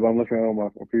 I know, but I'm looking at it on my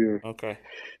computer. Okay.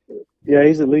 Yeah,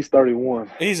 he's at least 31.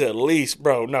 He's at least,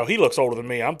 bro. No, he looks older than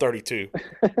me. I'm 32.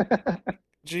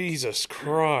 Jesus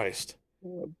Christ.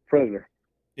 Predator.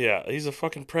 Yeah, he's a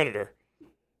fucking predator.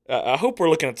 I hope we're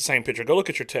looking at the same picture. Go look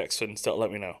at your text and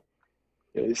let me know.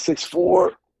 Yeah, he's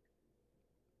 6'4".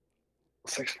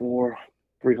 6'4",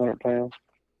 300 pounds.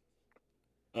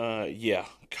 Yeah.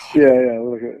 God. Yeah.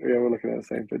 We're looking at the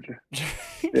same picture.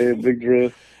 Yeah, big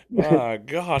drift. My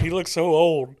God, he looks so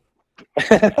old.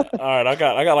 All right, I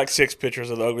got like 6 pictures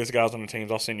of the ugliest guys on the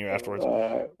teams. I'll send you afterwards. All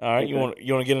right, okay. You want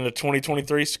to get into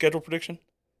 2023 schedule prediction?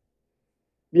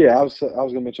 Yeah, I was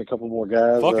gonna mention a couple more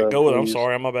guys. Fuck it, go with it. I'm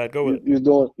sorry, my bad. Go with it. You're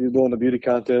doing the beauty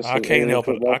contest. I can't help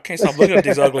it. I can't stop looking at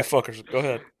these ugly fuckers. Go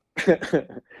ahead.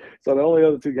 So the only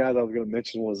other 2 guys I was gonna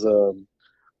mention was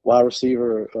wide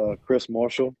receiver Chris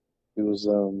Marshall.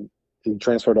 He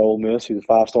transferred to Ole Miss. He's a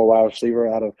 5-star wide receiver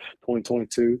out of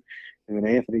 2022. And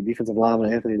then defensive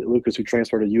lineman Anthony Lucas, who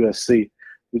transferred to USC,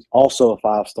 who's also a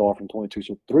 5-star from 22.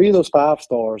 So 3 of those 5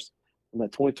 stars in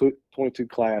that 22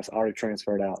 class already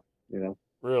transferred out.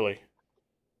 Really?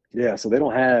 Yeah. So they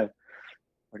don't have,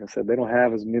 like I said, they don't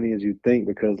have as many as you'd think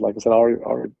because, like I said,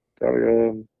 already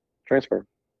transferred.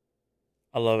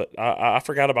 I love it. I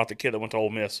forgot about the kid that went to Ole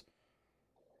Miss.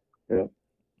 Yeah.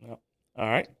 All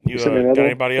right. You got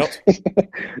anybody else?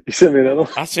 You sent me another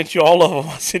one? I sent you all of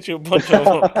them. I sent you a bunch of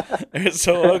them. They're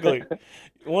so ugly.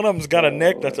 One of them's got a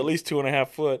neck that's at least 2.5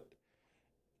 foot.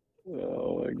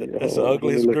 Oh, my God. That's the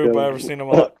ugliest group I've ever seen in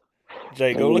my life.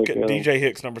 Jay, go look at DJ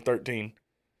Hicks, number 13.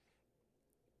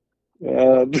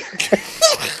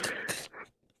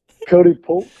 Cody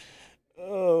Polk.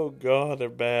 Oh, God, they're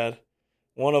bad.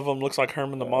 One of them looks like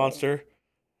Herman the Monster.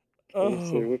 Let's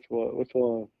see, which one?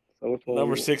 So which one?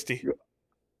 Number 60.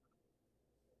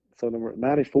 So number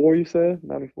 94, you said?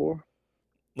 94?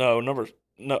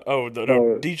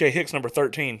 DJ Hicks, number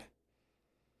 13.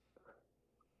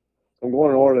 I'm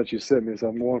going in order that you sent me, so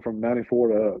I'm going from 94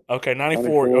 to up. Okay,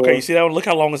 94. Okay, you see that one? Look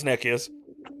how long his neck is.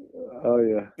 Oh,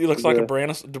 yeah. He looks like a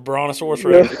Brontosaurus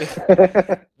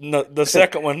Rex. No, the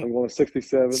second one. I'm going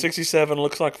 67. 67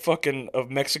 looks like fucking a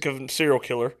Mexican serial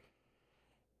killer.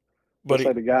 But looks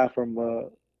like the guy from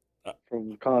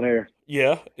Con Air.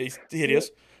 Yeah, he's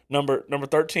hideous. Number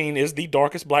 13 is the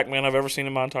darkest black man I've ever seen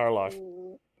in my entire life.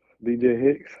 DJ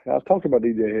Hicks. I've talked about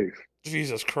DJ Hicks.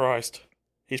 Jesus Christ.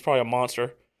 He's probably a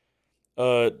monster.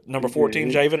 Number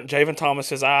 14, Javen Thomas,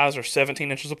 his eyes are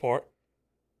 17 inches apart.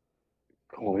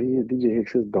 Oh, yeah, DJ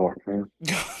Hicks is dark, man.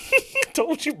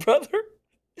 Told you, brother.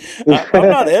 I'm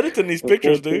not editing these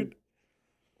pictures, 14. dude.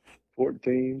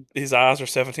 14. His eyes are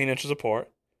 17 inches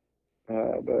apart.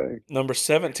 Dang. Number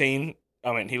 17,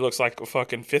 I mean, he looks like a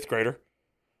fucking fifth grader.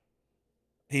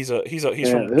 He's from.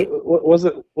 Was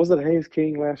it Hayes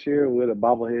King last year with a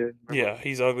bobblehead? Yeah,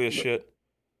 he's ugly as shit.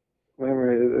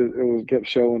 Remember, it was kept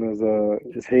showing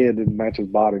his head didn't match his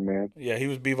body, man. Yeah, he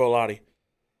was Bevo Lottie.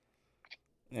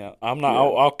 Yeah, I'm not.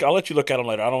 Yeah. I'll let you look at him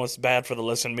later. I don't know it's bad for the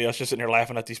listen to me. I was just sitting here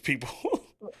laughing at these people.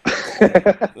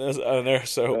 They're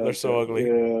so ugly.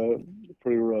 Yeah,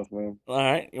 pretty rough, man. All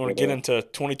right, you want to get into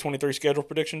 2023 schedule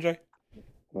prediction, Jay?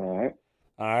 All right.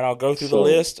 I'll go through the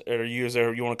list. Or you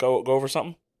want to go over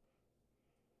something?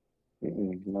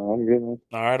 No, I'm good, man.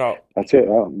 All right, that's it.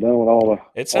 I'm done with all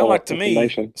the. It sound like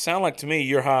to me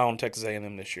you're high on Texas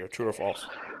A&M this year. True or false?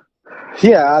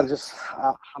 Yeah,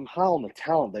 I'm high on the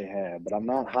talent they have, but I'm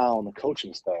not high on the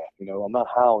coaching staff. You know, I'm not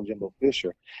high on Jimbo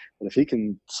Fisher. But if he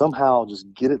can somehow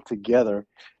just get it together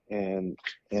and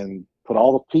put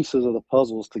all the pieces of the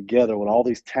puzzles together with all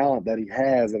these talent that he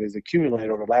has that he's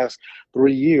accumulated over the last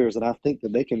 3 years, and I think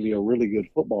that they can be a really good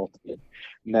football team.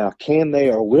 Now, can they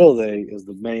or will they is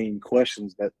the main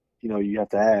questions that you have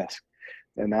to ask.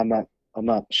 And I'm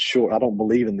not sure. I don't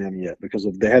believe in them yet because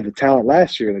if they had the talent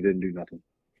last year and they didn't do nothing.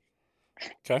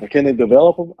 Okay. Now, can they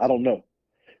develop them? I don't know.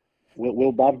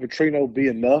 Will Bobby Petrino be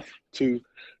enough to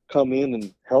come in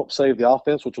and help save the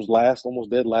offense, which was almost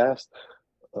dead last?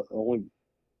 Only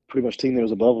pretty much team that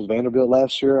was above was Vanderbilt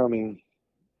last year. I mean,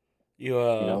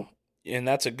 and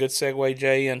that's a good segue,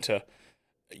 Jay, into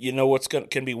what's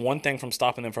can be one thing from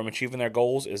stopping them from achieving their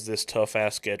goals is this tough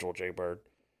ass schedule, Jay Bird.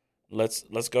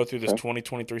 Let's go through this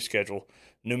 2023 schedule.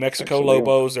 New Mexico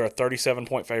Lobos, they're a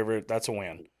 37-point favorite. That's a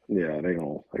win. Yeah, they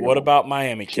don't. What about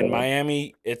Miami? Can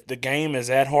Miami, if the game is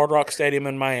at Hard Rock Stadium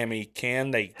in Miami,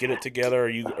 can they get it together? Or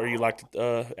you like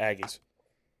the Aggies?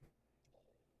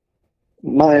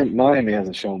 Miami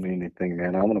hasn't shown me anything,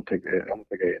 man. I'm gonna pick A&M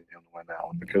to win that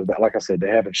one because, like I said, they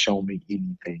haven't shown me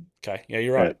anything. Okay, yeah,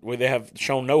 you're right. They have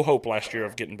shown no hope last year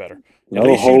of getting better. No at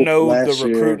least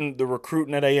hope the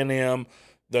recruiting at A&M,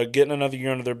 they're getting another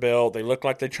year under their belt. They look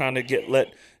like they're trying to get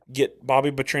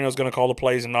Bobby Petrino's going to call the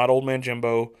plays and not old man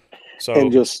Jimbo. So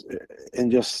and just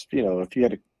if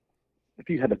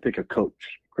you had to pick a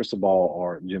coach, Cristobal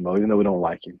or Jimbo, even though we don't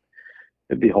like him.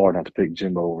 It'd be hard not to pick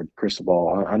Jimbo over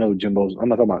Cristobal. I know Jimbo's – I'm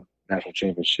not talking about national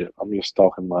championship. I'm just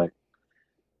talking like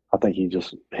I think he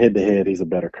just head-to-head, he's a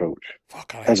better coach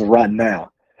as of right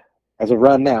now.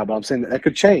 But I'm saying that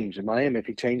could change in Miami. If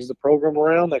he changes the program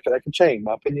around, that could change.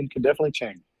 My opinion could definitely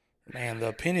change. Man, the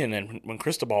opinion when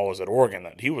Cristobal was at Oregon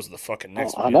that he was the fucking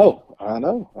next. I know.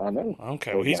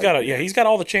 Okay, well he's got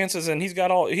all the chances and he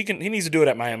needs to do it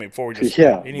at Miami before we just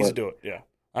he needs to do it. Yeah,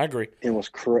 I agree. And what's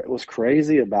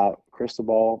crazy about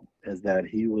Cristobal is that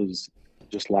he was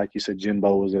just like you said,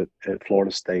 Jimbo was at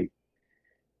Florida State.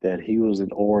 That he was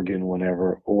in Oregon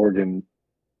whenever Oregon,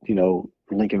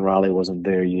 Lincoln Riley wasn't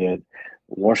there yet.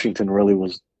 Washington really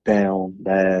was down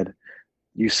bad.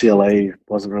 UCLA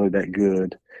wasn't really that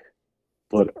good.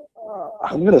 But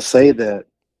I'm going to say that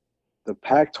the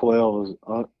Pac-12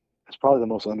 is probably the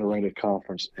most underrated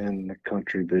conference in the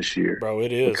country this year. Bro,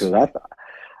 it is. Because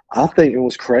I think it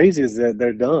was crazy is that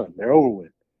they're done. They're over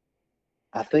with.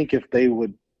 I think if they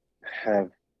would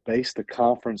have based the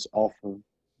conference off of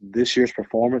this year's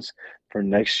performance for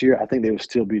next year, I think they would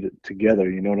still be together.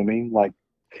 You know what I mean? Like,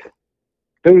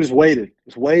 they just waited,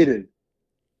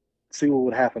 see what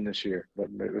would happen this year. But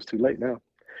it was too late now.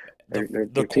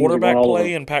 The quarterback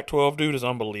play in Pac-12, dude, is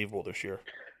unbelievable this year.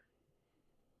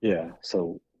 Yeah,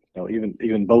 so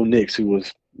even Bo Nix, who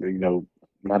was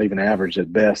not even average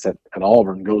at best at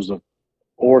Auburn, goes to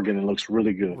Oregon and looks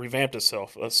really good. revamped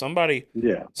itself. Somebody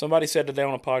Yeah. said today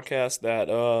on a podcast that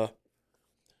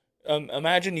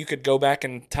imagine you could go back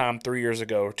in time 3 years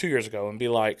ago or 2 years ago and be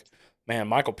like, man,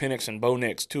 Michael Penix and Bo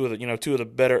Nix, two of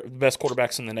the best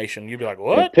quarterbacks in the nation. You'd be like,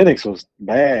 what? Yeah, Penix was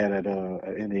bad at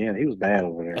Indiana. He was bad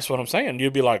over there. That's what I'm saying.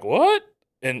 You'd be like, what?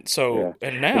 And so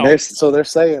and now And they're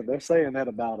saying that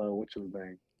about what's his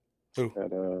name? Who?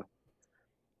 That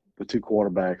the two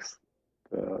quarterbacks,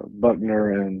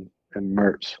 Buckner and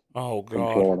Mertz oh from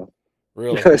god, Florida.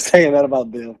 really? They're saying that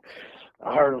about them.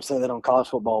 I heard them say that on College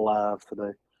Football Live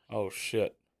today. Oh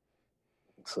shit.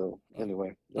 So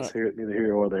anyway, let's hear it. Neither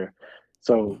here or there.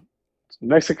 So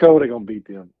Mexico, they're gonna beat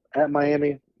them at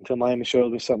Miami until Miami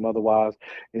shows me something otherwise.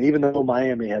 And even though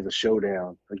Miami has a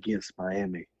showdown against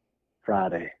Miami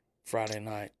Friday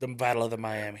night, the Battle of the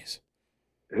Miamis.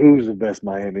 who's the best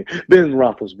Miami? Ben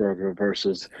Roethlisberger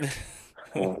versus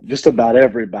just about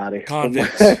everybody.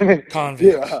 Convicts.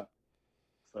 Yeah.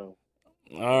 So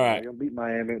All right. they're gonna beat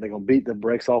Miami. They're gonna beat the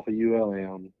brakes off of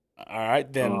ULM. All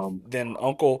right. Then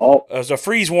Uncle, Oh. there's a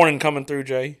freeze warning coming through,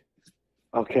 Jay.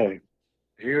 Okay,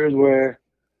 here's where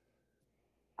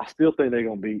I still think they're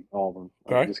gonna beat Auburn.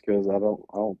 Okay. Just because I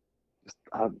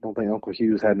don't think Uncle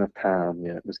Hugh's had enough time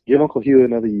yet. Just give Uncle Hugh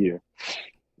another year.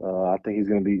 I think he's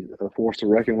going to be a force to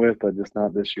reckon with, but just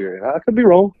not this year. And I could be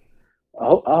wrong.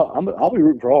 I'll be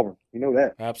rooting for Auburn. You know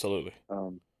that. Absolutely.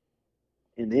 And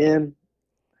then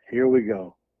here we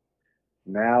go.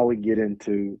 Now we get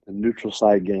into the neutral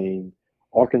site game.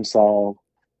 Arkansas.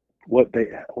 When's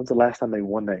the last time they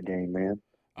won that game, man?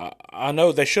 I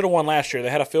know they should have won last year.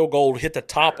 They had a field goal hit the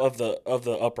top of the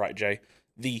upright, Jay.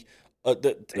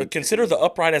 Consider the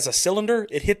upright as a cylinder.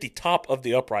 It hit the top of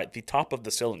the upright, the top of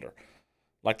the cylinder.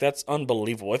 Like, that's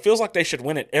unbelievable. It feels like they should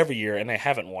win it every year, and they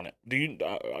haven't won it. Do you?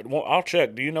 I'll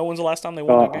check. Do you know when's the last time they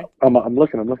won that game? I'm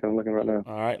looking right now.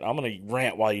 All right, I'm gonna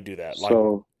rant while you do that.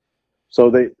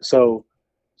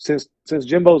 Since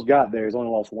Jimbo's got there, he's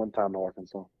only lost one time to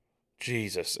Arkansas.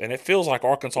 Jesus, and it feels like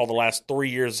Arkansas the last 3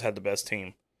 years has had the best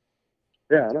team.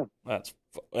 Yeah,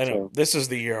 I know. This is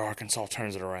the year Arkansas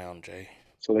turns it around, Jay.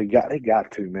 So they got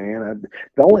to, man.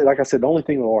 The only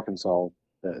thing with Arkansas,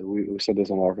 we said this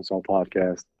on the Arkansas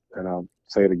podcast, and I'll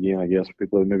say it again, I guess, for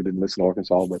people who maybe didn't listen to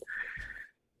Arkansas, but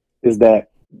is that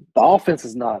the offense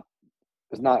is not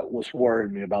what's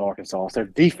worrying me about Arkansas. It's their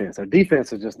defense. Their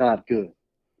defense is just not good.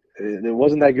 It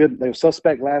wasn't that good. They were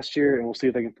suspect last year, and we'll see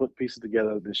if they can put pieces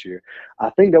together this year. I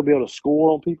think they'll be able to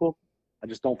score on people. I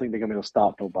just don't think they're going to be able to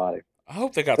stop nobody. I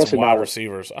hope they got some wide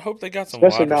receivers. I hope they got some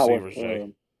especially wide not receivers,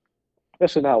 Jay.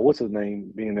 Especially not what's his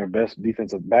name being their best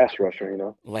defensive pass rusher, you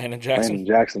know. Landon Jackson.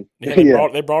 Yeah, Yeah,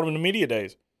 they brought him in the media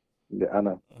days. Yeah, I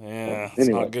know. Yeah, it's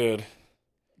Anyway. not good.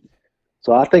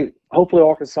 So I think hopefully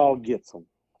Arkansas gets them.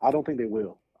 I don't think they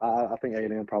will. I think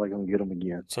A&M probably going to get them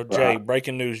again. So, Jay,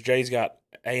 breaking news. Jay's got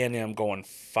A&M going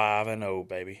 5-0,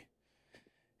 baby.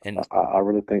 And I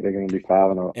really think they're going to be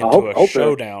 5-0. into a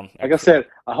showdown. Like I said,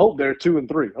 I hope they're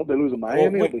 2-3. I hope they lose to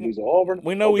Miami. Hope they lose to Auburn.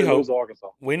 We know we hope. Lose to Arkansas.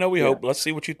 We know we hope. Let's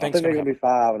see what you I think's think they're going to going to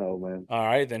happen. be 5-0, man. All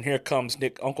right, then here comes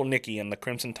Uncle Nicky and the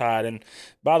Crimson Tide. And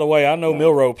by the way, I know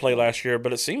Milroe played last year,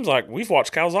 but it seems like we've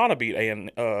watched Calzada beat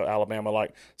Alabama.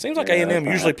 Like, seems like A&M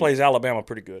usually plays Alabama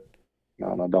pretty good.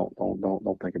 No,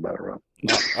 don't think about it, Rob.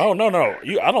 Oh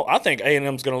no. I think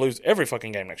A&M's going to lose every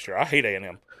fucking game next year. I hate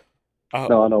A&M.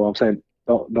 No, I know what I'm saying.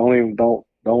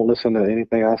 Don't listen to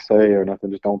anything I say or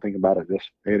nothing. Just don't think about it. Just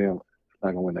A&M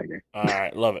not gonna win that game. All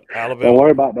right, love it. Alabama.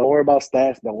 Don't worry about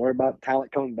stats. Don't worry about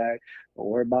talent coming back. Don't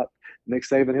worry about Nick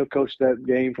Saban. He'll coach that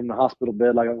game from the hospital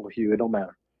bed like Uncle Hugh. It don't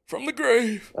matter. From the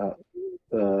grave.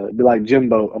 Be like Jim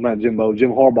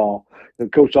Harbaugh. He'll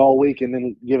coach all week and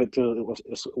then give it to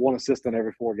one assistant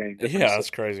every 4 games. Yeah,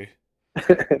 that's crazy.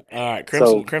 All right,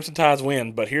 Crimson Tides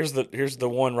win, but here's the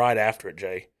one right after it,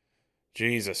 Jay.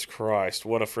 Jesus Christ,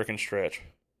 what a freaking stretch.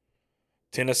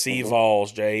 Tennessee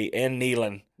Vols, Jay, and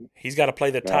Neyland. He's got to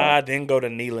play the Tide, then go to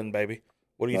Neyland, baby.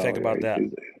 What do you think about that?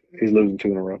 He's losing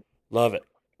 2 in a row. Love it.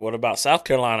 What about South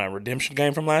Carolina? Redemption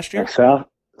game from last year?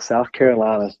 South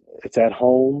Carolina, it's at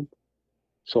home,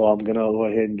 so I'm going to go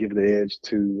ahead and give the edge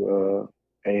to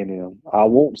A&M. I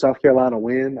want South Carolina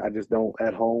win. I just don't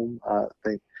at home. I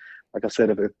think, like I said,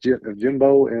 if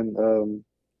Jimbo and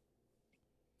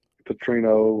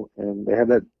Petrino and they have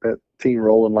that team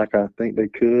rolling like I think they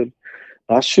could,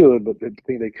 I should, but I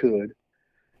think they could.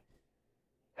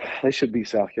 They should beat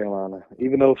South Carolina.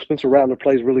 Even though Spencer Rattler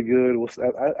plays really good,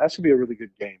 that should be a really good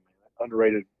game.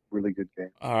 Underrated, really good game.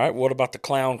 All right. What about the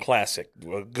Clown Classic?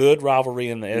 A good rivalry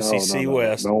in the SEC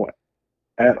West. No,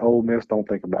 at Ole Miss, don't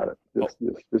think about it. Just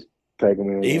take them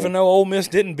in. Even though Ole Miss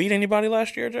didn't beat anybody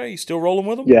last year, Jay, you still rolling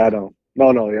with them? Yeah, I don't.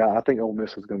 No, yeah, I think Ole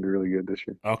Miss is going to be really good this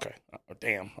year. Okay.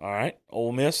 Damn. All right.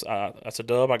 Ole Miss, that's a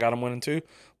dub. I got them winning too.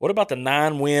 What about the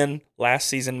 9-win last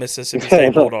season Mississippi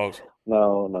State Bulldogs?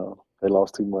 No, they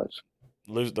lost too much.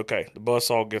 Lose. Okay, the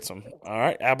buzzsaw gets them. All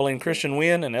right. Abilene Christian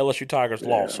win and LSU Tigers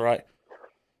loss, right?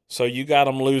 So you got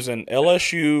them losing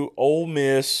LSU, Ole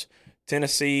Miss,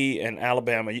 Tennessee, and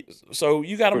Alabama. So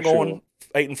you got them going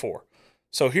 8-4.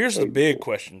 So here's the big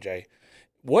question, Jay.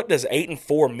 What does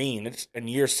 8-4 mean? It's in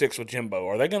year 6 with Jimbo.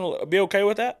 Are they going to be okay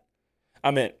with that? I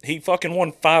mean, he fucking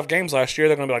won 5 games last year.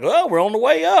 They're going to be like, oh, we're on the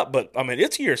way up. But, I mean,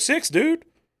 it's year 6, dude.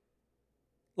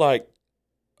 Like,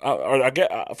 I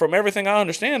get from everything I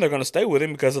understand, they're going to stay with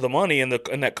him because of the money and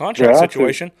that contract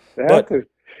situation. They have to.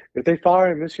 If they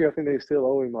fire him this year, I think they still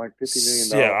owe him like $50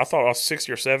 million. Yeah, I thought it was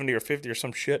 60 or 70 or 50 or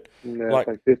some shit. Yeah, like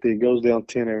 50. It goes down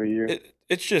 10 every year.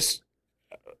 It's just,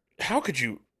 how could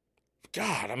you?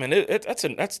 God, I mean,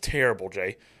 that's terrible,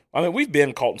 Jay. I mean, we've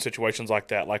been caught in situations like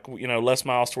that, like, Les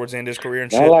Miles towards the end of his career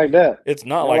and shit. Not like that. It's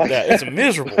not like that. It's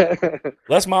miserable.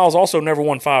 Les Miles also never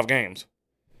won 5 games.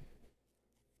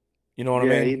 You know what I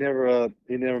mean? Yeah,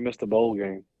 he never missed a bowl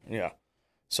game. Yeah.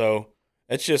 So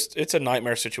it's a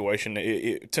nightmare situation.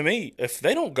 To me, if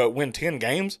they don't win 10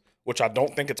 games, which I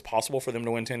don't think it's possible for them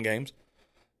to win 10 games,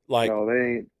 no,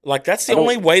 they ain't. Like that's the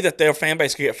only way that their fan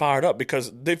base can get fired up.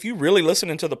 Because if you really listen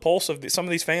into the pulse of some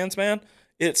of these fans, man,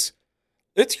 it's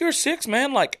year 6,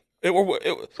 man. Like, what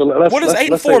does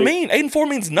 8-4 mean? 8-4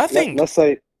 means nothing. Let's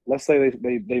say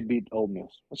they beat Ole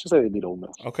Miss. Let's just say they beat Ole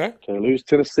Miss. Okay. They lose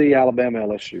Tennessee, Alabama,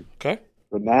 LSU. Okay.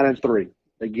 They're 9-3.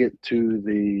 They get to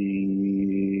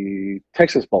the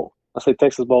Texas Bowl. I say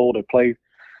Texas Bowl. They play,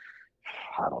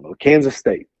 I don't know, Kansas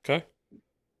State. Okay.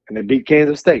 And they beat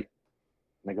Kansas State.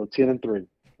 And they go 10-3.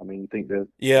 I mean, you think that?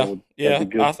 Yeah.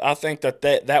 I think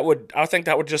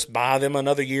that would just buy them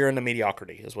another year in the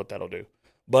mediocrity is what that'll do.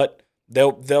 But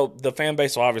the fan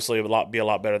base will obviously be a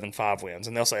lot better than 5 wins,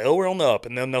 and they'll say, "Oh, we're on the up,"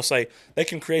 and then they'll say they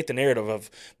can create the narrative of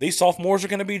these sophomores are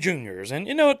going to be juniors, and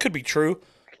it could be true,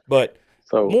 but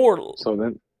So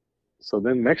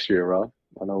then next year, Rob.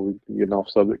 I know we're getting off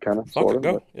subject, kind of. Sort of.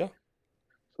 Go. Yeah.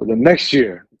 So the next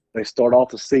year they start off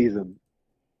the season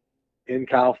in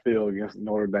Kyle Field against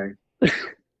Notre Dame.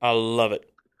 I love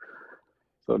it.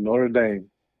 So Notre Dame,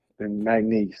 then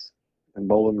McNeese, and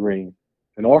Bowling Green,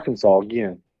 and Arkansas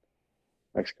again,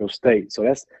 Mexico State. So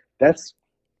that's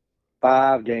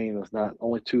 5 games. That's not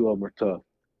only 2 of them are tough,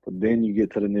 but then you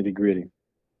get to the nitty gritty.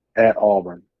 At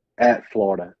Auburn, at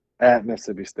Florida, at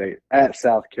Mississippi State, at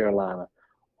South Carolina,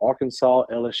 Arkansas,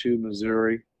 LSU,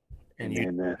 Missouri, and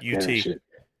UT.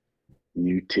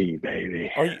 UT,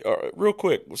 baby. Are you real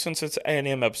quick, since it's an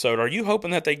A&M episode, are you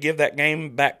hoping that they give that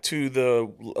game back to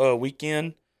the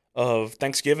weekend of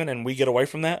Thanksgiving and we get away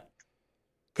from that?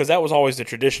 Because that was always the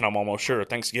tradition. I'm almost sure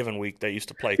Thanksgiving week they used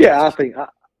to play. Yeah, I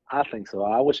think so.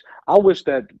 I wish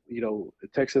that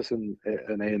Texas and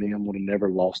A&M would have never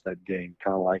lost that game.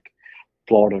 Kind of like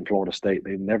Florida and Florida State,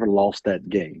 they never lost that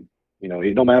game.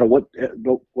 No matter what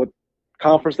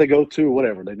conference they go to or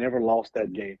whatever, they never lost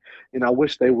that game. And I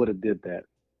wish they would have did that,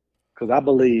 because I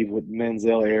believe with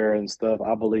Manziel era and stuff,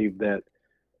 I believe that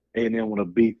A&M would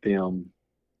have beat them.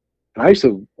 And I used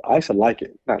to like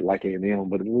it, not like A&M,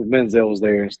 but Manziel was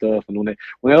there and stuff. And when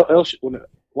the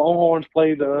Longhorns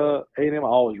played A&M, I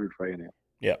always root for A&M.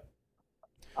 Yeah.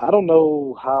 I don't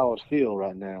know how it feels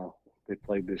right now. They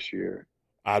played this year.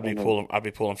 I'd be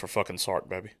pulling for fucking Sark,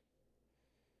 baby.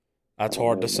 That's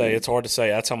hard to say. It's hard to say.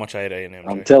 That's how much I hate A&M.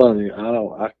 I'm telling you,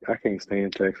 I can't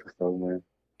stand Texas though, man.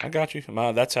 I got you.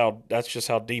 That's just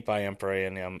how deep I am for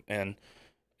A&M. And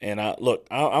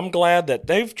I'm glad that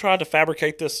they've tried to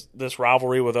fabricate this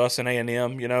rivalry with us and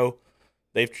A&M.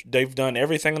 They've done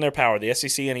everything in their power, the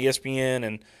SEC and ESPN,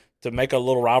 and to make a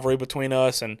little rivalry between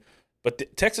us.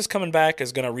 But Texas coming back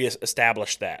is going to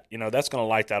reestablish that. That's going to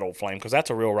light that old flame, because that's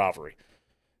a real rivalry.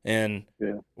 And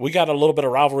we got a little bit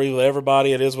of rivalry with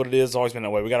everybody. It is what it is. It's always been that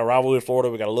way. We got a rivalry with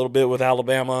Florida. We got a little bit with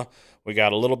Alabama. We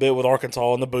got a little bit with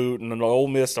Arkansas in the boot and the Ole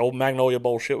Miss, the old Magnolia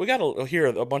bullshit. We got to hear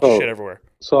a bunch of shit everywhere.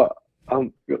 So,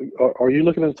 are you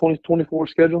looking at the 2024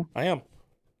 schedule? I am.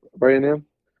 For A&M?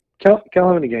 Count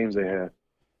how many games they have.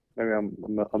 Maybe I'm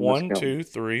 1, 2,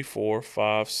 3, 4,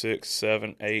 5, 6,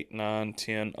 7, 8, 9,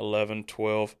 10, 11,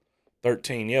 12,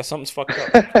 13. Yeah, something's fucked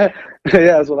up. Yeah,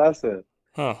 that's what I said.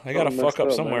 Huh, they got to fuck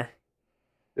up somewhere.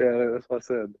 Man. Yeah, that's what I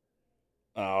said.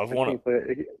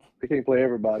 They can't play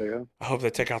everybody, huh? I hope they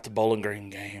take out the Bowling Green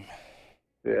game.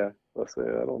 Yeah, that's it.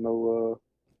 I don't know.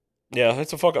 Yeah,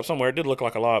 it's a fuck up somewhere. It did look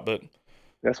like a lot, but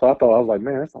that's what I thought. I was like,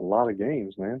 man, that's a lot of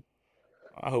games, man.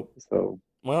 I hope so.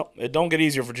 Well, it don't get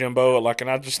easier for Jimbo. And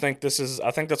I just think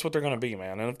I think that's what they're going to be,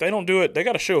 man. And if they don't do it, they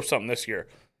got to show something this year.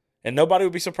 And nobody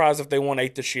would be surprised if they won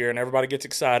 8 this year and everybody gets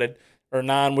excited, or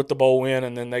 9 with the bowl win,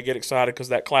 and then they get excited because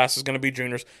that class is going to be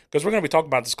juniors. Because we're going to be talking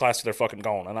about this class till they're fucking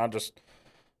gone. And I just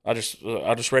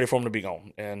ready for them to be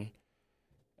gone. And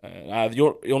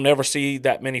you'll never see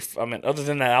that many. I mean, other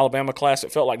than that Alabama class,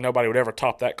 it felt like nobody would ever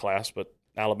top that class, but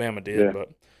Alabama did. Yeah. But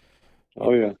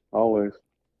oh yeah, always.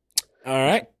 all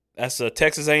right, that's a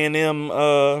Texas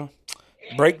A&M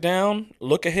breakdown,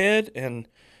 look ahead, and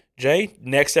Jay,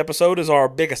 next episode is our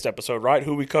biggest episode, right?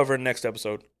 Who we covering next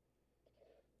episode?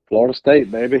 Florida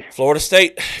State, baby. Florida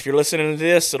State. If you're listening to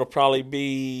this, it'll probably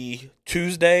be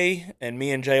Tuesday, and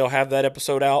me and Jay will have that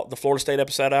episode out, the Florida State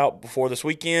episode out before this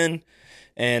weekend.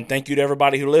 And thank you to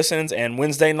everybody who listens. And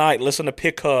Wednesday night, listen to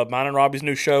Pick Hub, mine and Robbie's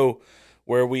new show,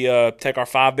 where we take our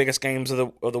 5 biggest games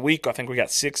of the week. I think we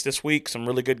got 6 this week, some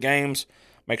really good games.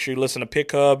 Make sure you listen to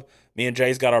Pick Hub. Me and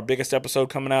Jay's got our biggest episode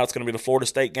coming out. It's going to be the Florida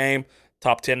State game,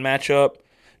 top 10 matchup.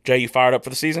 Jay, you fired up for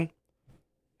the season?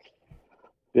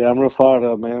 Yeah, I'm real fired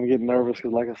up, man. I'm getting nervous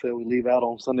because, like I said, we leave out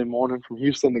on Sunday morning from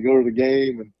Houston to go to the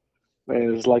game, and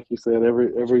man, it's like you said,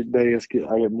 every day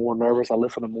I get more nervous. I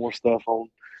listen to more stuff on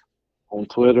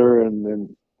Twitter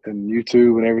and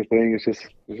YouTube and everything. It's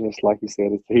just like you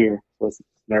said, it's here. So it's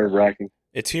nerve-wracking.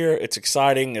 It's here. It's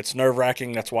exciting. It's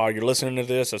nerve-wracking. That's why you're listening to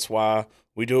this. That's why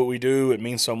we do what we do. It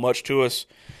means so much to us.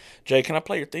 Jay, can I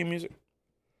play your theme music?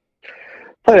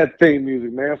 Play that theme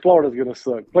music, man. Florida's going to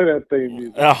suck. Play that theme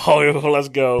music. Oh, let's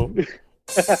go.